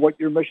don't know what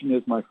your mission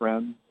is, my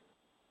friend.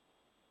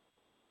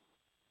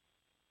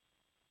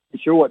 I'm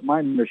sure what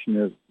my mission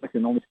is. I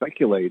can only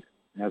speculate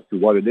as to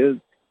what it is,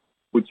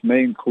 which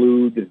may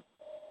include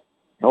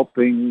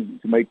helping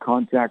to make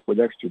contact with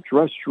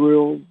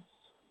extraterrestrials,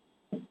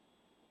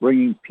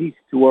 bringing peace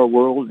to our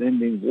world,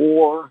 ending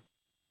war,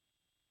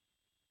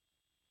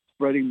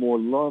 spreading more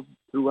love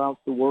throughout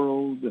the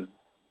world,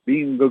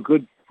 being a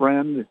good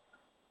friend,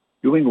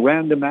 doing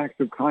random acts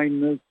of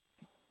kindness,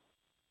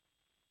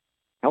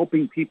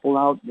 helping people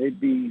out,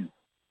 maybe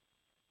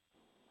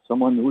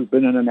someone who's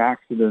been in an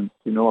accident,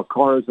 a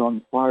car is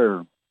on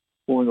fire,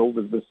 pulling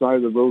over to the side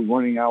of the road,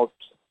 running out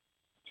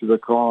to the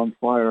car on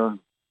fire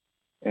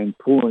and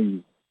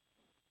pulling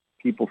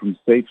people from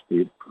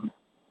safety,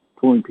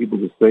 pulling people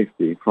to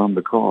safety from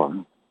the car.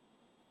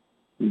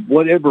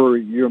 Whatever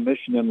your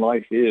mission in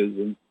life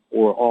is,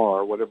 or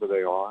are, whatever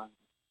they are,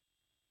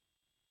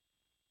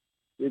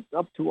 it's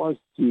up to us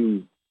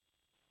to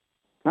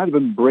kind of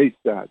embrace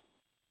that.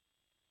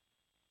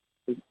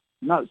 It's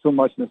not so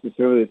much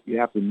necessarily that you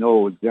have to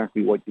know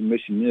exactly what your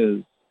mission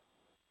is,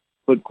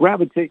 but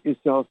gravitate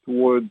yourself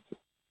towards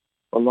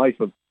a life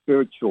of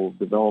spiritual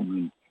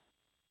development,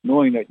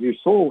 knowing that your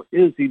soul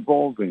is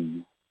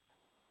evolving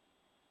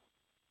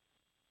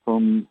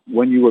from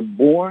when you were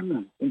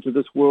born into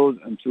this world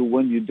until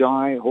when you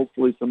die,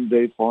 hopefully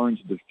someday far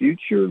into the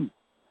future,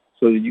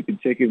 so that you can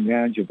take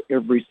advantage of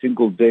every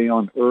single day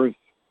on earth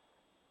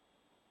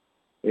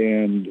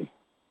and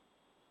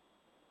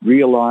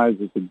realize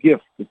it's a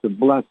gift, it's a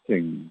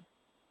blessing,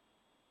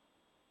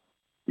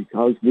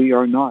 because we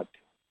are not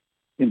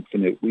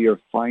infinite, we are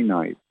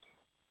finite.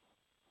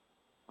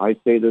 I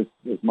say this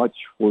as much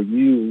for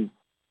you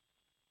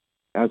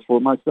as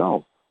for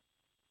myself.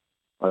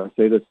 I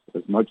say this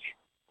as much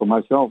for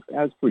myself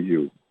as for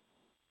you.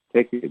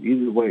 Take it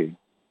either way.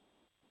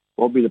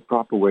 What would be the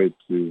proper way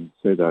to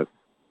say that?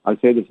 I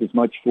say this as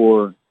much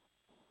for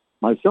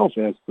myself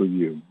as for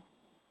you.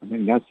 I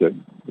think that's it.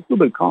 It's a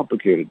little bit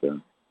complicated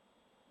there.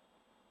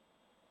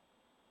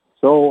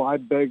 So I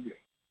beg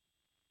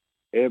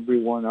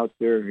everyone out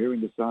there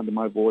hearing the sound of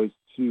my voice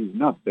to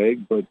not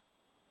beg, but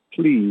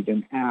plead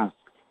and ask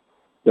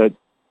that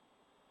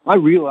I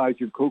realize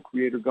you're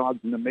co-creator gods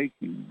in the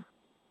making.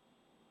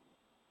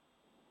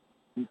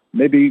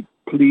 Maybe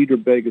plead or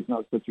beg is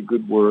not such a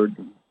good word.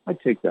 I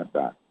take that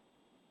back.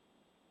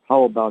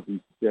 How about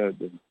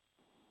instead,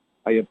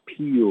 I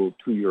appeal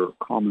to your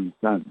common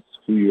sense,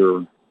 to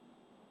your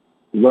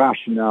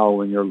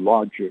rationale and your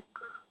logic,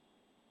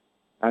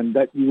 and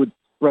that you would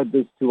spread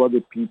this to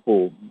other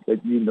people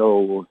that you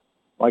know,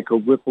 like a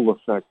ripple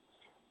effect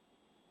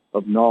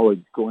of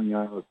knowledge going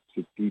out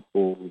to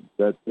people,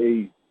 that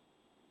they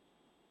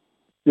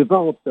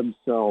develop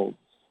themselves,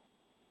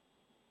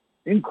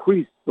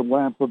 increase the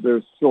lamp of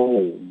their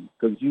soul,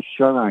 because you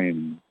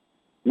shine.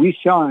 We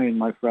shine,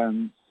 my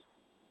friends.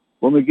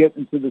 When we get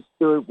into the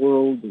spirit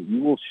world,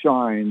 you will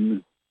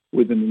shine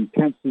with an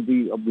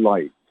intensity of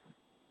light.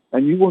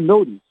 And you will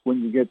notice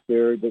when you get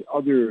there that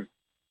other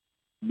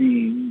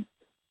beings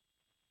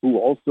who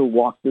also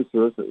walk this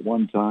earth at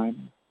one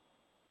time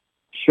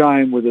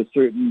shine with a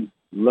certain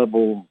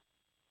level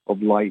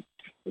of light,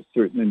 a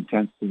certain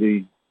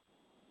intensity.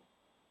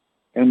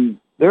 And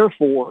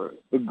therefore,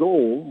 the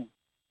goal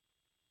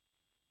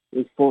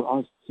is for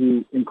us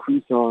to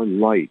increase our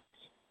light,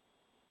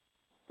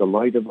 the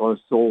light of our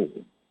soul.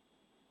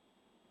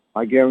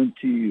 I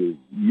guarantee you,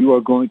 you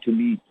are going to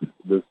meet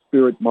the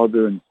Spirit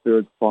Mother and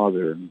Spirit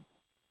Father,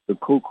 the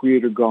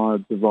co-creator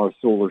gods of our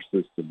solar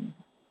system,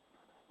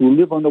 who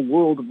live on the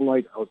world of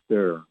light out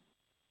there.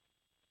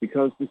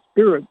 Because the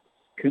spirits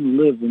can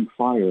live in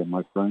fire,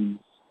 my friends.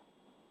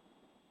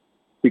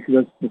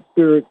 Because the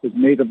spirit is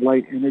made of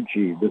light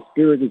energy. The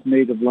spirit is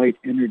made of light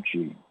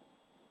energy.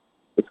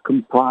 It's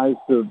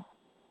comprised of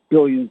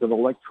billions of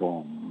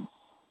electrons.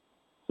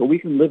 So we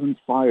can live in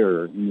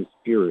fire in the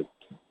spirit,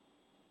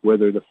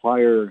 whether the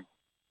fire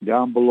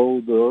down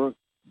below the earth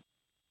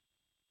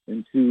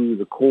into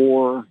the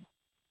core,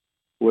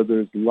 where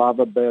there's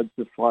lava beds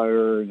of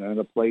fire and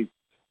a place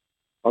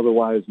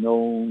otherwise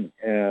known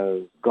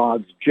as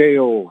God's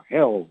jail,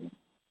 hell,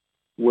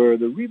 where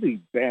the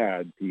really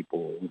bad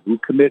people who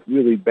commit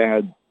really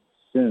bad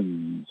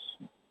sins,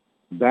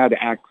 bad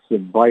acts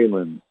of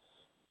violence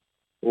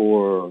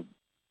or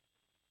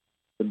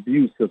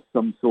abuse of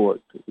some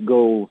sort,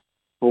 go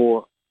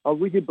for a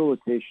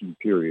rehabilitation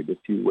period, if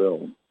you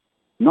will.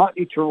 Not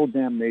eternal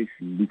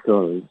damnation,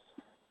 because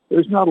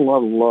there's not a lot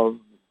of love.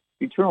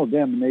 Eternal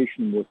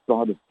damnation was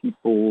thought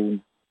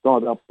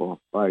up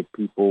by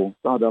people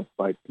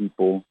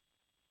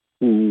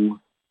who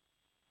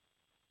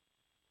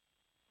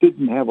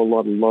didn't have a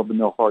lot of love in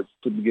their hearts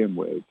to begin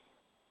with.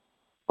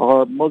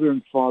 Our Mother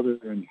and Father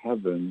in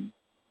heaven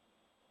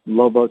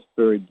love us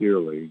very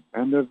dearly,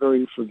 and they're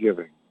very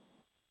forgiving.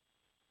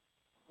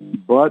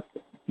 But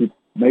if you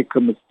make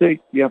a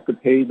mistake, you have to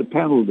pay the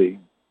penalty.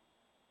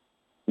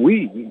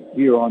 We,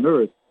 here on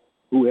earth,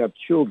 who have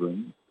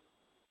children,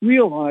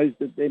 realize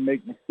that they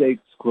make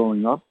mistakes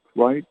growing up,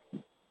 right?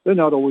 They're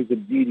not always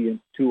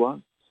obedient to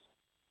us.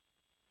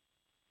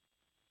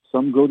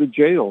 Some go to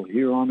jail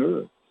here on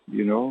earth,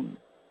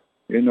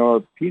 in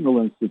our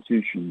penal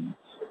institutions.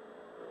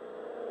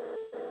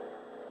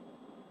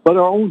 But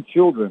our own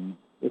children,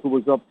 if it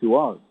was up to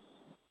us,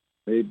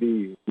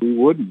 maybe we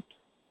wouldn't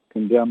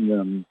condemn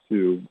them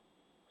to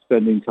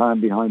spending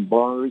time behind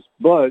bars,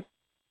 but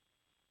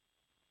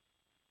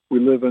we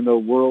live in a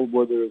world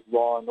where there's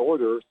law and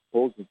order,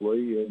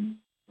 supposedly, and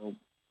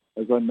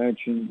as I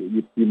mentioned,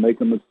 if you make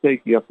a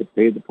mistake, you have to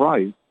pay the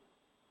price.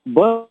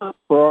 But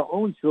for our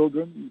own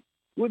children,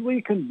 would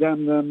we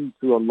condemn them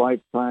to a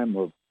lifetime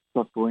of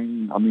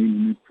suffering,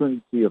 an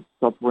eternity of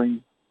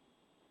suffering,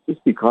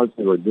 just because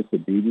they were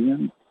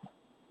disobedient?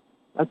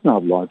 That's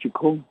not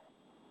logical.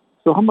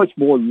 So how much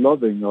more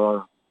loving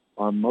are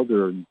our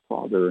Mother and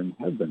Father in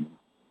heaven?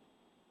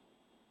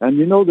 And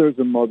there's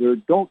a mother.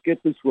 Don't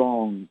get this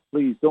wrong.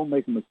 Please don't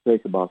make a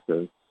mistake about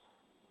this.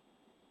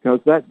 Because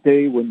that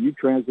day when you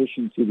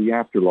transition to the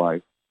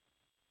afterlife,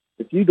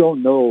 if you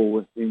don't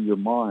know in your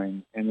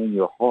mind and in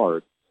your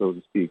heart, so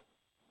to speak,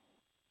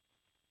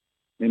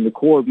 in the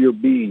core of your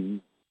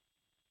being,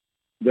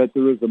 that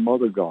there is a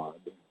Mother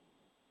God,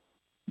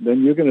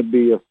 then you're going to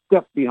be a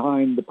step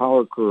behind the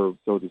power curve,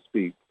 so to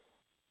speak.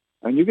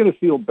 And you're going to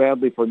feel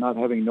badly for not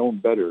having known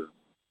better.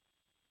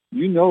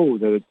 You know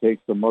that it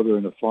takes a mother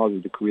and a father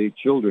to create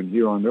children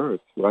here on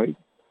earth, right?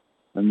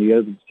 And the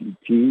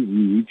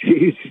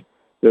ETs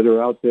that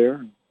are out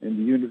there in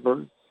the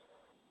universe,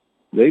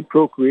 they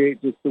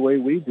procreate just the way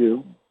we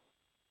do.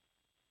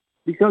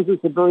 Because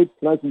it's a very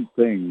pleasant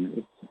thing.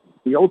 It's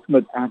the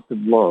ultimate act of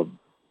love.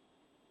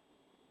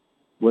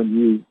 When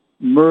you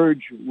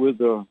merge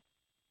with a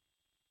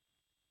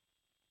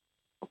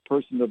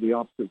person of the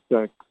opposite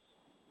sex,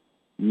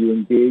 you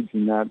engage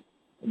in that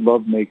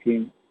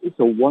lovemaking. It's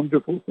a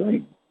wonderful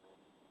thing.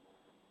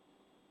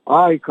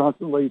 I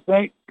constantly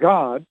thank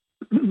God,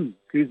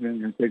 excuse me, I'm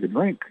going to take a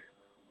drink,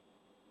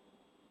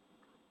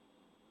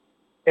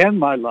 and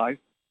my wife,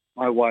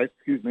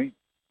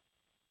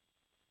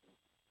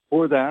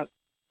 for that,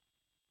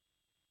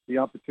 the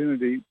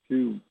opportunity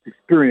to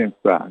experience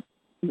that.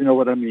 You know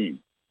what I mean?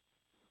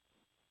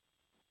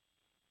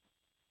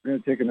 I'm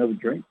going to take another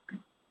drink.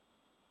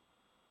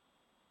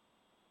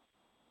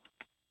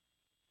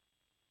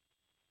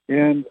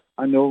 And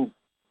I know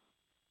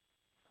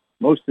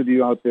most of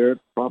you out there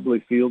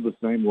probably feel the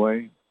same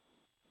way.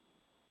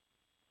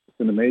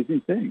 an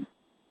amazing thing.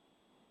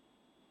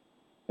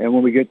 And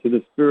when we get to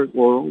the spirit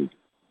world,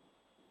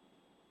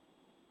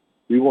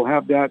 we will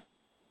have that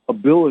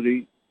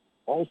ability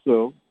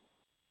also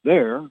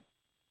there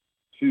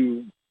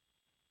to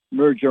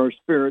merge our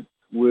spirits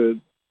with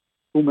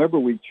whomever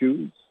we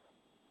choose.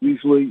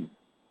 Usually,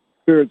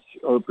 spirits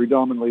are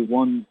predominantly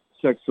one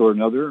sex or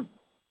another.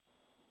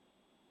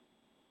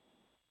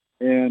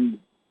 And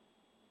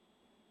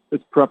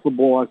it's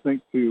preferable, I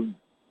think, to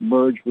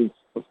merge with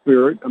a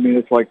spirit. I mean,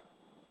 it's like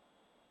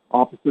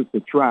opposites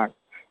attract.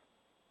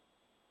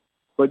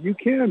 But you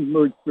can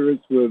merge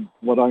spirits with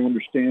what I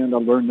understand. I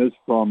learned this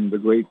from the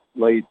great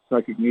late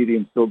psychic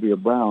medium Sylvia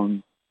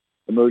Brown.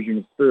 The merging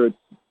of spirits,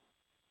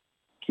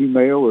 two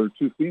male or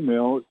two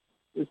female,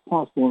 is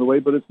possible in a way,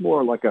 but it's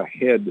more like a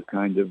head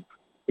kind of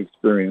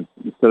experience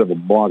instead of a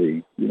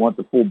body. You want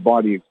the full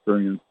body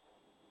experience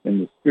in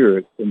the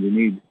spirit, and you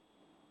need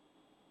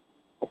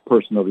a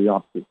person of the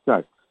opposite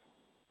sex.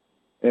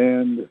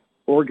 And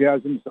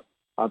orgasms,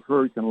 I've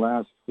heard, can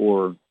last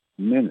for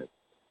minutes.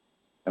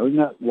 Now, isn't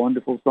that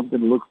wonderful, something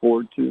to look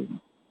forward to?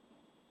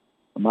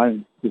 Am I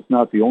just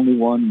not the only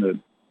one that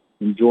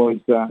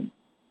enjoys that?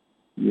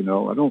 You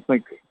know, I don't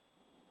think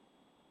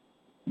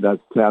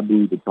that's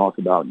taboo to talk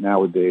about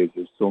nowadays.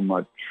 There's so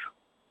much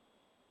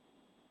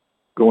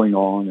going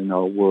on in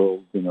our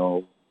world, you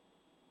know,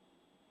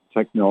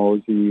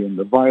 technology and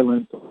the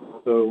violence.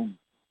 So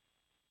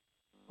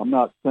I'm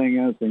not saying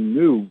anything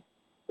new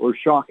or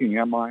shocking,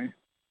 am I?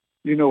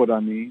 You know what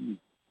I mean.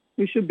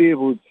 We should be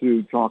able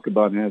to talk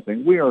about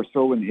anything. We are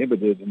so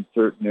inhibited in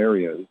certain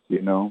areas,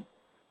 you know.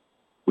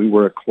 We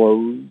wear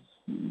clothes.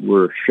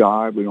 We're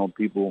shy. We don't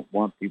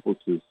want people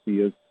to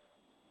see us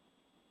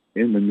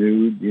in the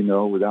nude, you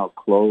know, without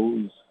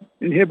clothes.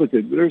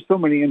 Inhibited. There's so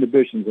many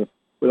inhibitions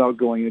without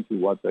going into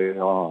what they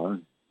are.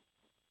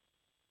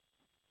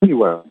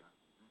 Anyway,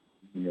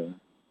 yeah.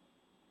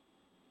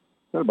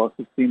 Got about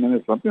 16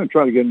 minutes. I'm going to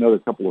try to get another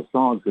couple of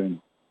songs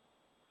in.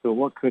 So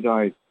what could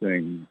I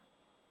sing?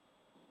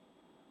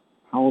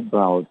 How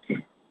about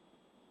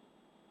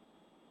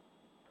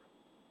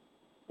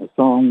a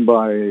song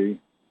by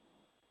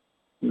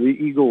the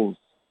Eagles?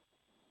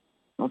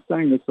 I've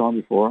sang this song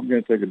before. I'm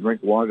going to take a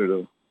drink of water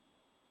to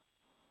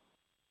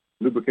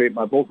lubricate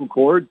my vocal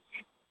cords.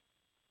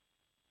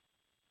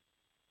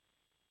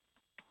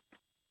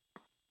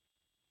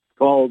 It's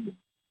called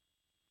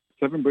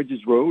Seven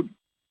Bridges Road.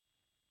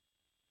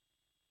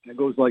 It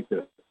goes like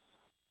this.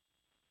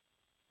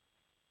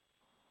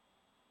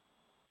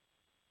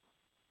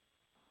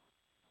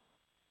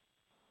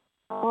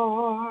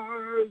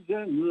 Stars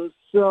in the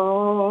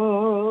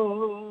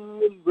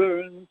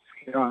southern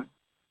sky,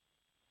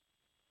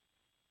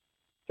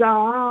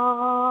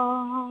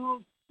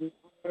 southward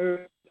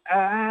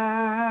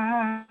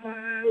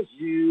as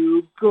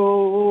you go.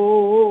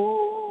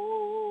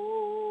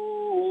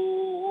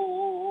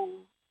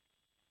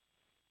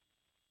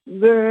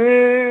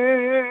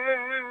 There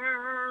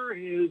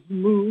is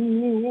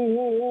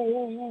moonlight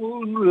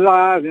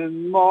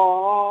and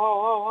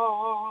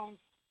moss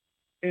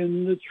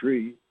in the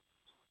trees.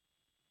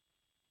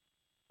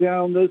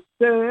 Down the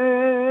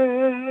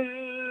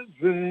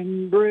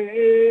Seven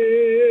Bridges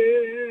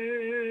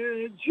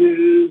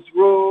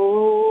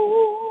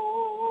Road.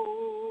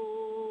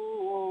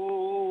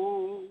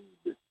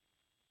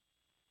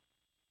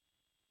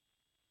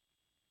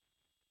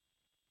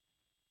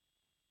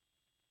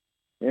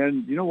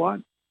 And you know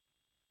what?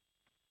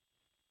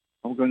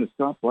 I'm going to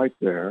stop right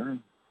there.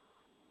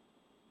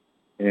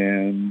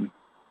 And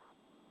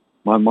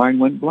my mind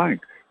went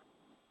blank.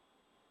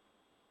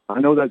 I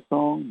know that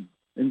song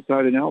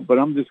inside and out, but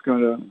I'm just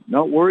going to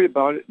not worry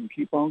about it and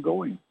keep on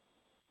going.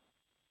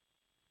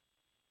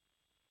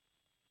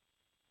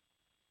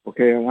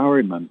 Okay, and I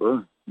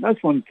remember.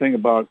 That's one thing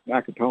about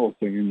a cappella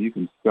singing. You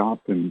can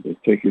stop and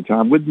just take your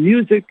time. With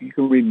music, you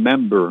can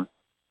remember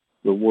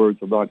the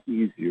words a lot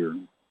easier.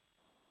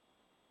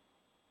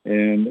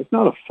 And it's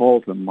not a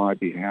fault on my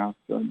behalf.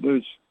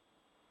 There's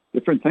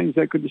different things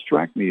that could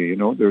distract me. You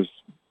know, there's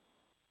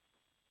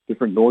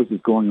different noises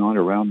going on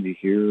around me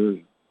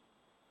here.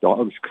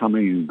 Dogs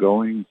coming and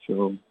going,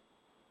 so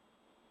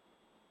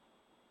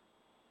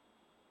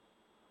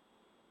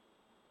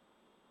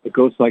it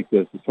goes like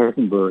this. The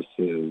second verse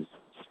is,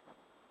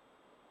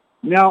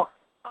 now,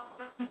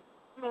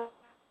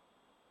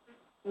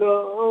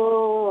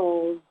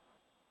 love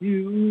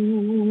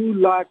you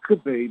like a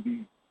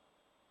baby,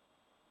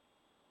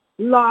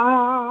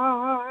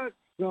 like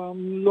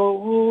some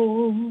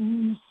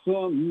lonesome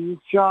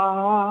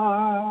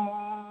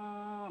child.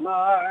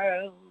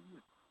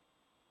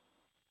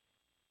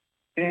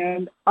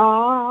 And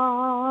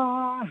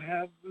I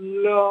have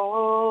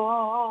loved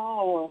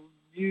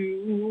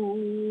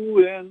you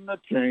in the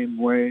same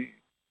way.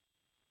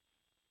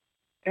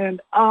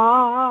 And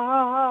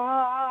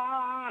I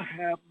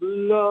have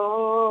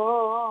loved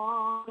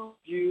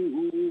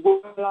you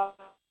like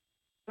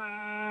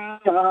a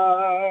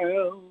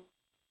child.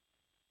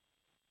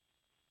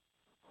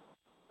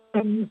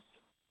 And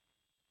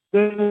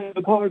there's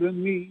a part of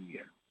me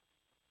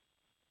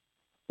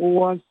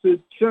wants to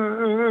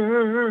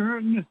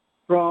turn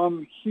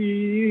from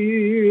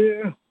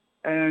here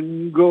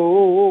and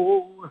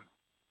go,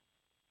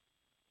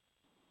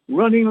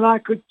 running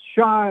like a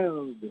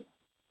child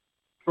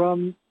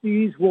from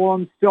these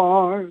warm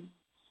stars.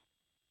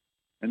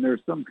 And there's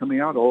some coming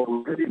out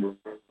already.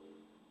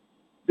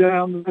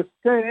 Down the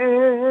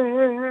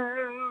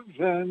seven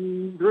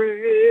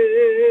bridges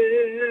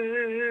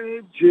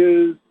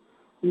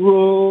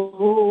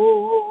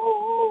road.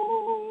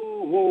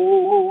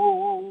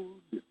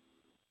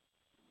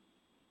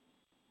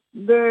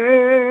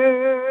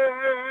 There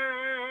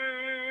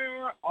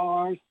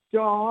are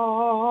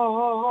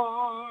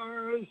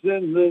stars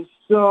in the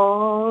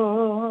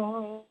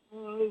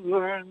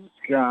southern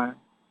sky.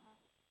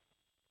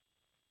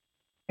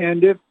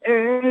 And if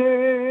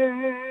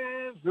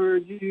ever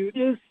you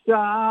decide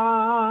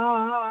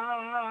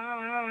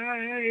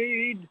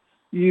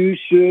you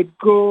should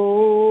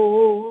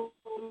go,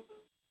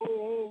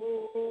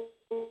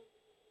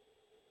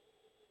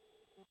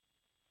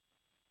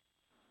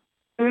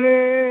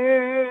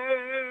 there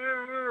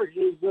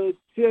is a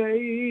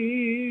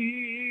taste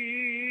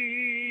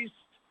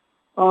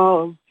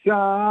of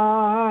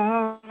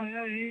time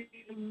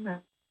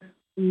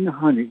and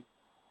honey.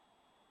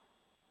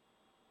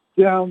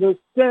 Down the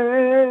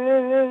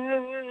seven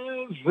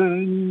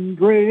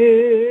bridges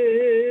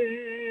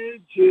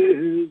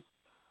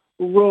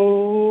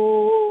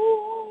road.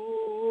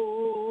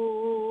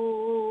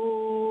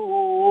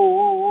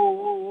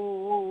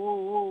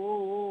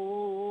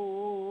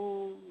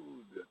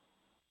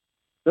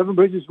 Seven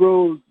Bridges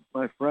Road,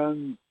 my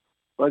friends,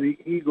 by the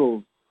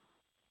Eagles.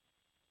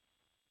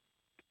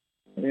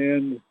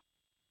 And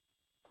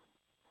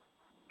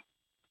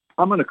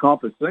I'm an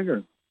accomplished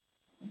singer.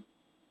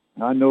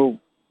 I know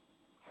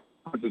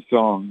the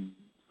song.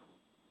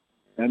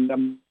 And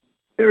I'm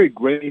very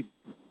grateful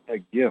for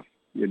that gift,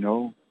 you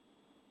know.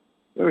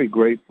 Very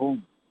grateful.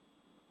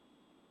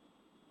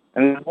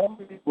 And I'm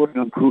always working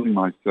on improving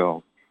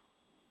myself.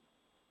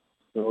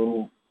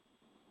 So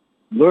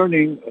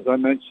learning, as I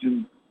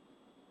mentioned,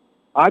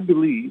 I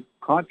believe,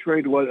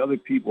 contrary to what other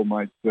people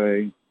might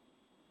say,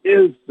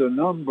 is the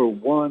number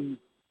one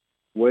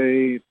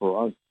way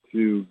for us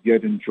to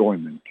get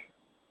enjoyment.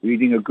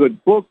 Reading a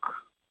good book,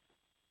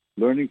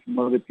 learning from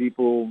other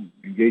people,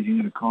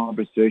 engaging in a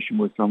conversation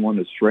with someone,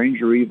 a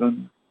stranger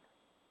even,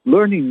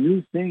 learning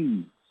new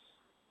things.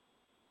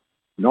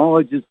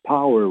 Knowledge is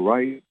power,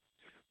 right?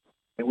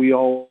 And we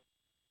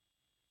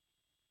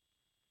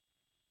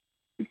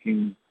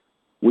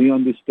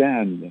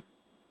understand,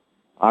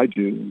 I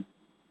do,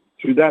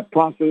 through that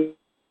process,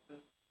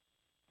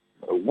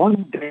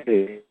 one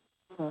day,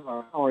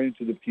 or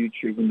into the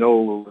future, even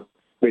though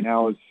right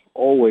now is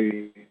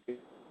always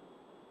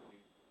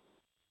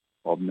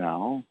of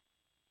now,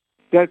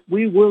 that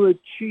we will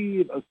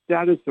achieve a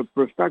status of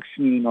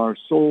perfection in our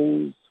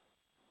souls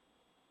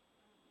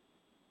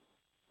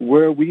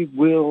where we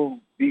will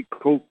be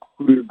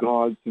co-creator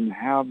gods and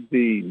have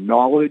the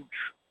knowledge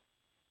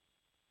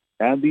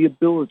and the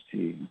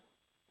ability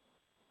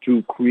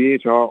to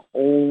create our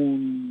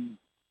own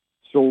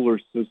solar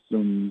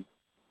system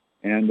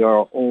and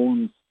our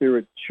own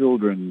spirit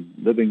children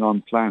living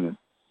on planets.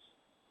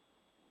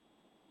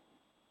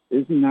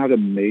 Isn't that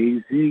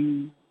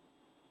amazing?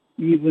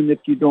 Even if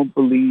you don't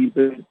believe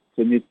it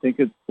and you think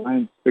it's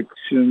science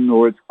fiction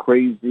or it's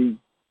crazy,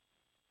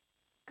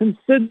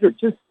 consider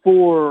just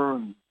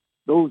for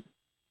those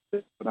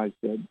that I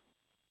said,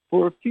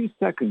 for a few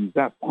seconds,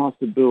 that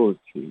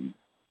possibility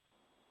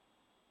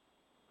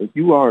that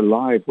you are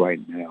alive right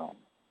now,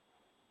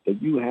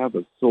 that you have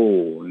a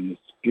soul and a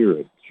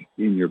spirit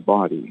in your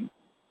body,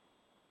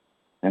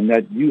 and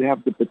that you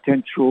have the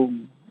potential,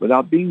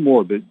 without being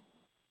morbid,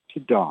 to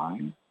die,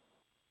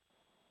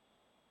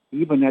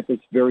 even at this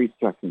very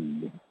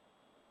second.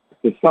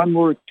 If the sun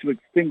were to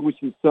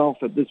extinguish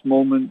itself at this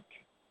moment,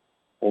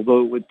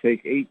 although it would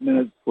take 8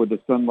 minutes for the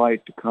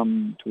sunlight to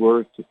come to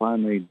Earth to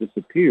finally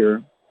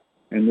disappear,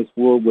 and this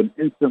world would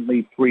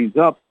instantly freeze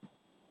up,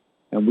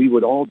 and we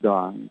would all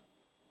die,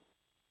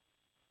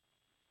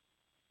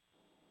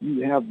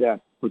 you have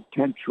that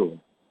potential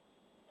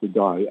to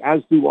die,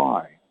 as do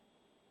I,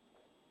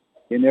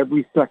 in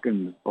every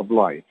second of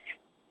life.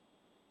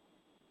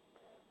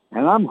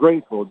 And I'm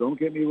grateful, don't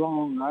get me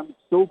wrong, I'm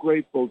so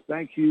grateful.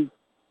 Thank you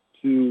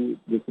to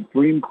the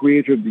supreme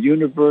creator of the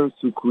universe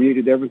who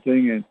created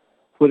everything and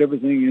put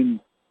everything in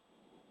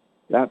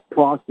that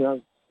process,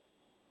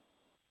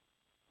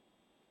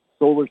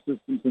 solar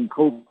systems and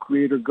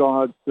co-creator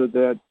God, so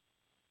that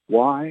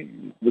why?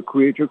 The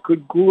creator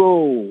could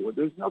grow.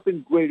 There's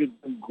nothing greater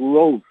than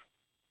growth.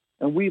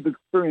 And we've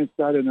experienced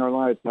that in our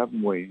lives,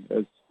 haven't we,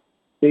 as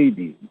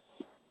babies,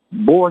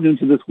 born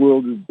into this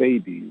world as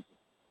babies.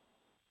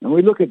 And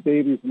we look at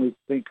babies and we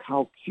think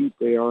how cute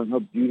they are and how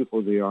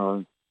beautiful they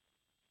are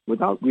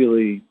without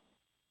really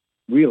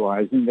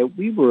realizing that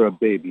we were a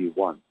baby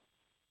once.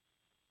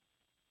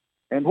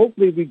 And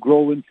hopefully we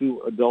grow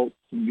into adults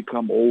and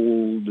become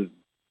old and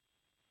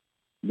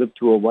live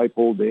to a ripe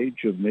old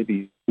age of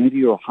maybe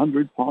 80 or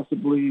 100,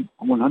 possibly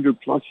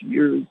 100 plus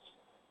years.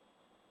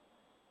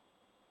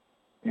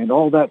 And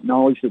all that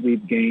knowledge that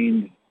we've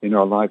gained in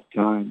our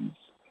lifetimes,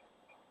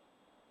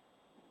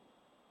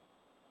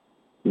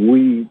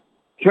 we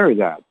carry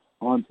that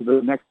on to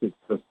the next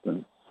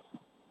existence.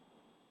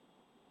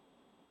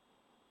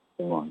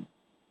 On.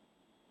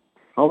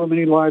 However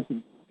many lives, I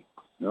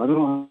don't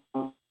know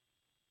how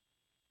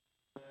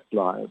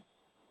lives,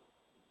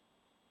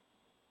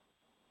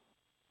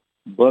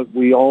 but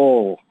we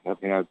all have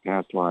had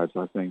past lives,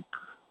 I think.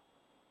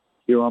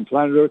 Here on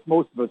planet Earth,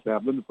 most of us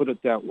have. Let me put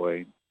it that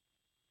way.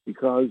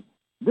 Because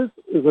this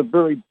is a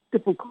very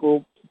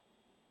difficult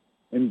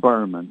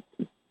environment.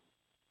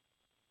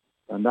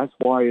 And that's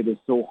why it is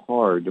so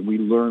hard, and we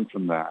learn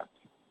from that.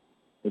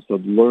 It's a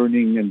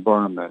learning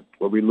environment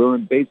where we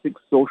learn basic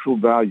social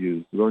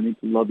values, learning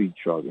to love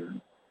each other.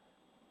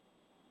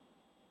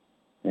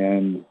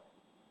 And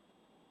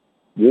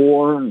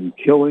war and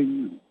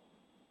killing,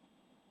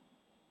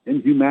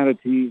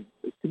 inhumanity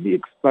is to be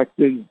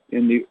expected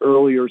in the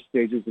earlier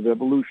stages of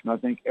evolution. I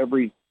think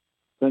every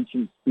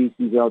sentient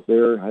species out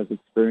there has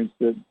experienced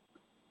it.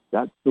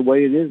 That's the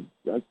way it is.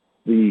 That's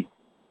the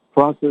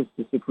process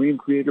the Supreme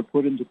Creator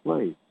put into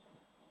place.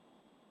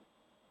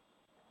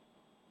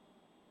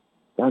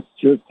 That's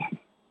just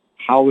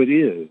how it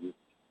is.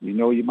 You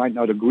know, you might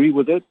not agree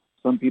with it.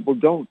 Some people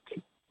don't.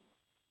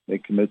 They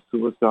commit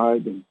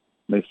suicide and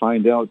they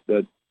find out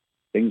that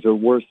things are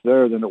worse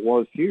there than it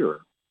was here.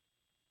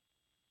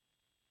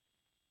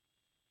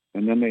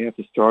 And then they have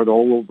to start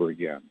all over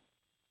again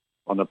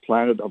on a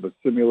planet of a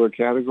similar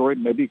category,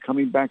 maybe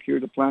coming back here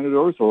to planet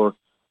Earth or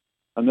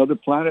another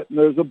planet. And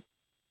there's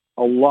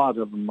a lot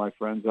of them, my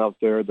friends, out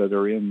there that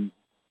are in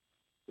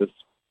this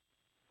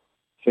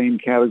same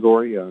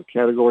category,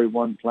 Category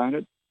 1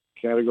 planet.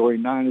 Category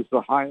 9 is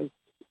the highest.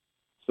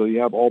 So you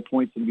have all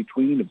points in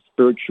between of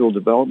spiritual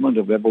development,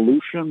 of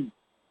evolution.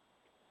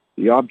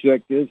 The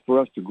object is for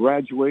us to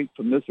graduate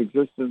from this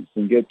existence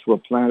and get to a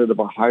planet of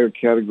a higher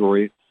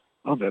category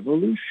of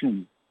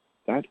evolution.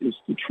 That is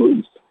the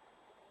truth.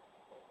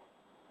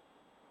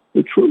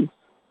 The truth.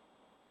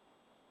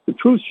 The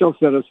truth shall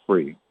set us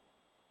free.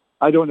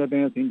 I don't have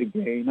anything to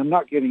gain. I'm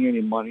not getting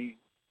any money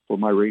for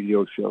my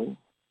radio show.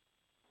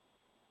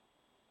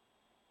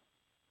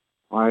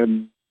 I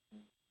am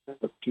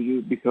up to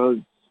you because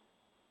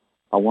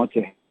I want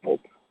to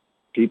help.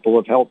 People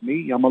have helped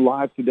me. I'm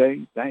alive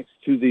today thanks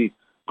to the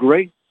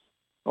grace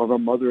of our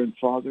mother and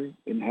father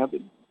in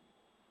heaven.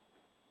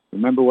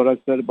 Remember what I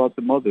said about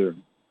the mother.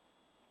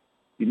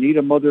 You need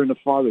a mother and a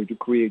father to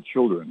create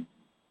children.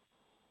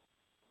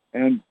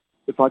 And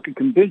if I could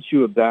convince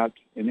you of that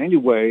in any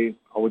way,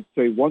 I would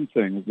say one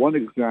thing, one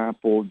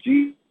example.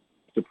 Jesus,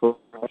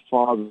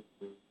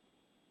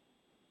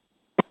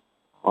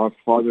 our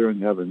Father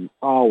in heaven,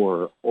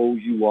 our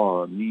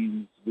O-U-R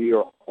means we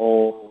are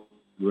all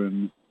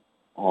children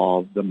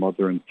of the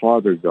Mother and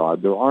Father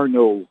God. There are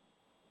no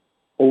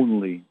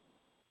only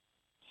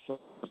sons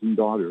and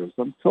daughters.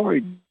 I'm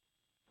sorry.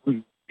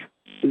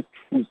 It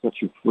will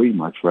set you free,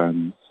 my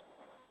friends.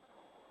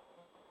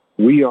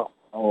 We are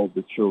all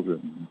the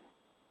children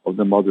of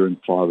the Mother and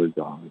Father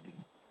God.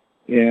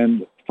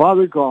 And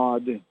Father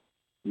God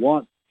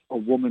wants a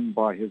woman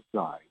by his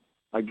side.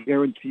 I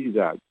guarantee you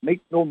that.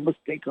 Make no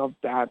mistake of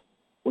that.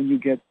 When you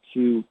get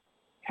to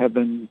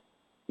heaven,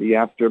 the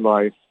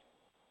afterlife,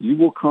 you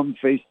will come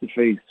face to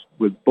face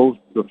with both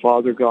the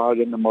Father God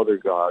and the Mother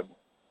God.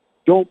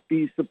 Don't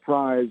be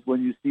surprised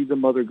when you see the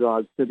Mother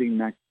God sitting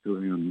next to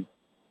him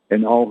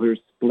in all her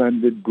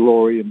splendid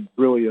glory and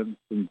brilliance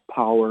and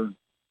power,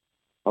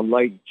 a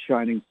light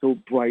shining so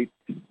bright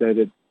that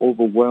it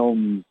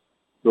overwhelms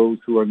those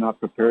who are not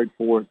prepared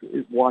for it.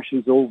 It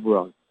washes over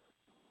us.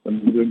 The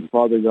Mother and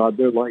Father God,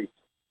 their light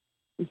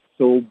is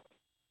so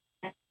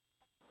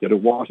that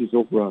it washes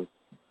over us.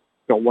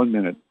 Got 1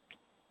 minute.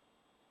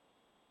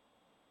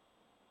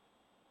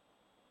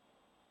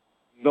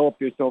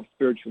 Develop yourself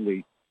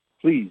spiritually.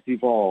 Please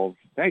evolve.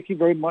 Thank you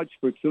very much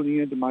for tuning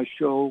into my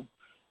show.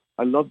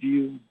 I love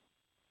you.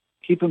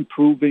 Keep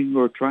improving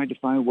or trying to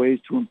find ways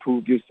to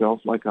improve yourself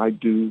like I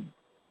do.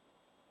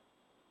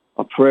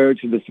 A prayer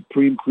to the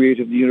Supreme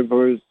Creator of the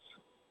universe.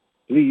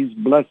 Please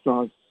bless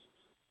us.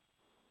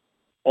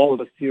 All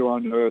of us here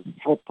on earth,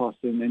 help us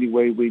in any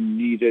way we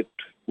need it.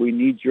 We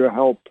need your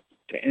help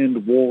to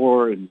end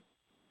war and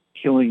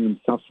killing and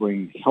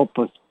suffering. Help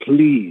us,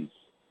 please.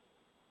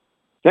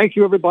 Thank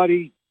you,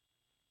 everybody.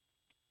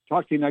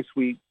 Talk to you next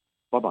week.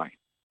 Bye-bye.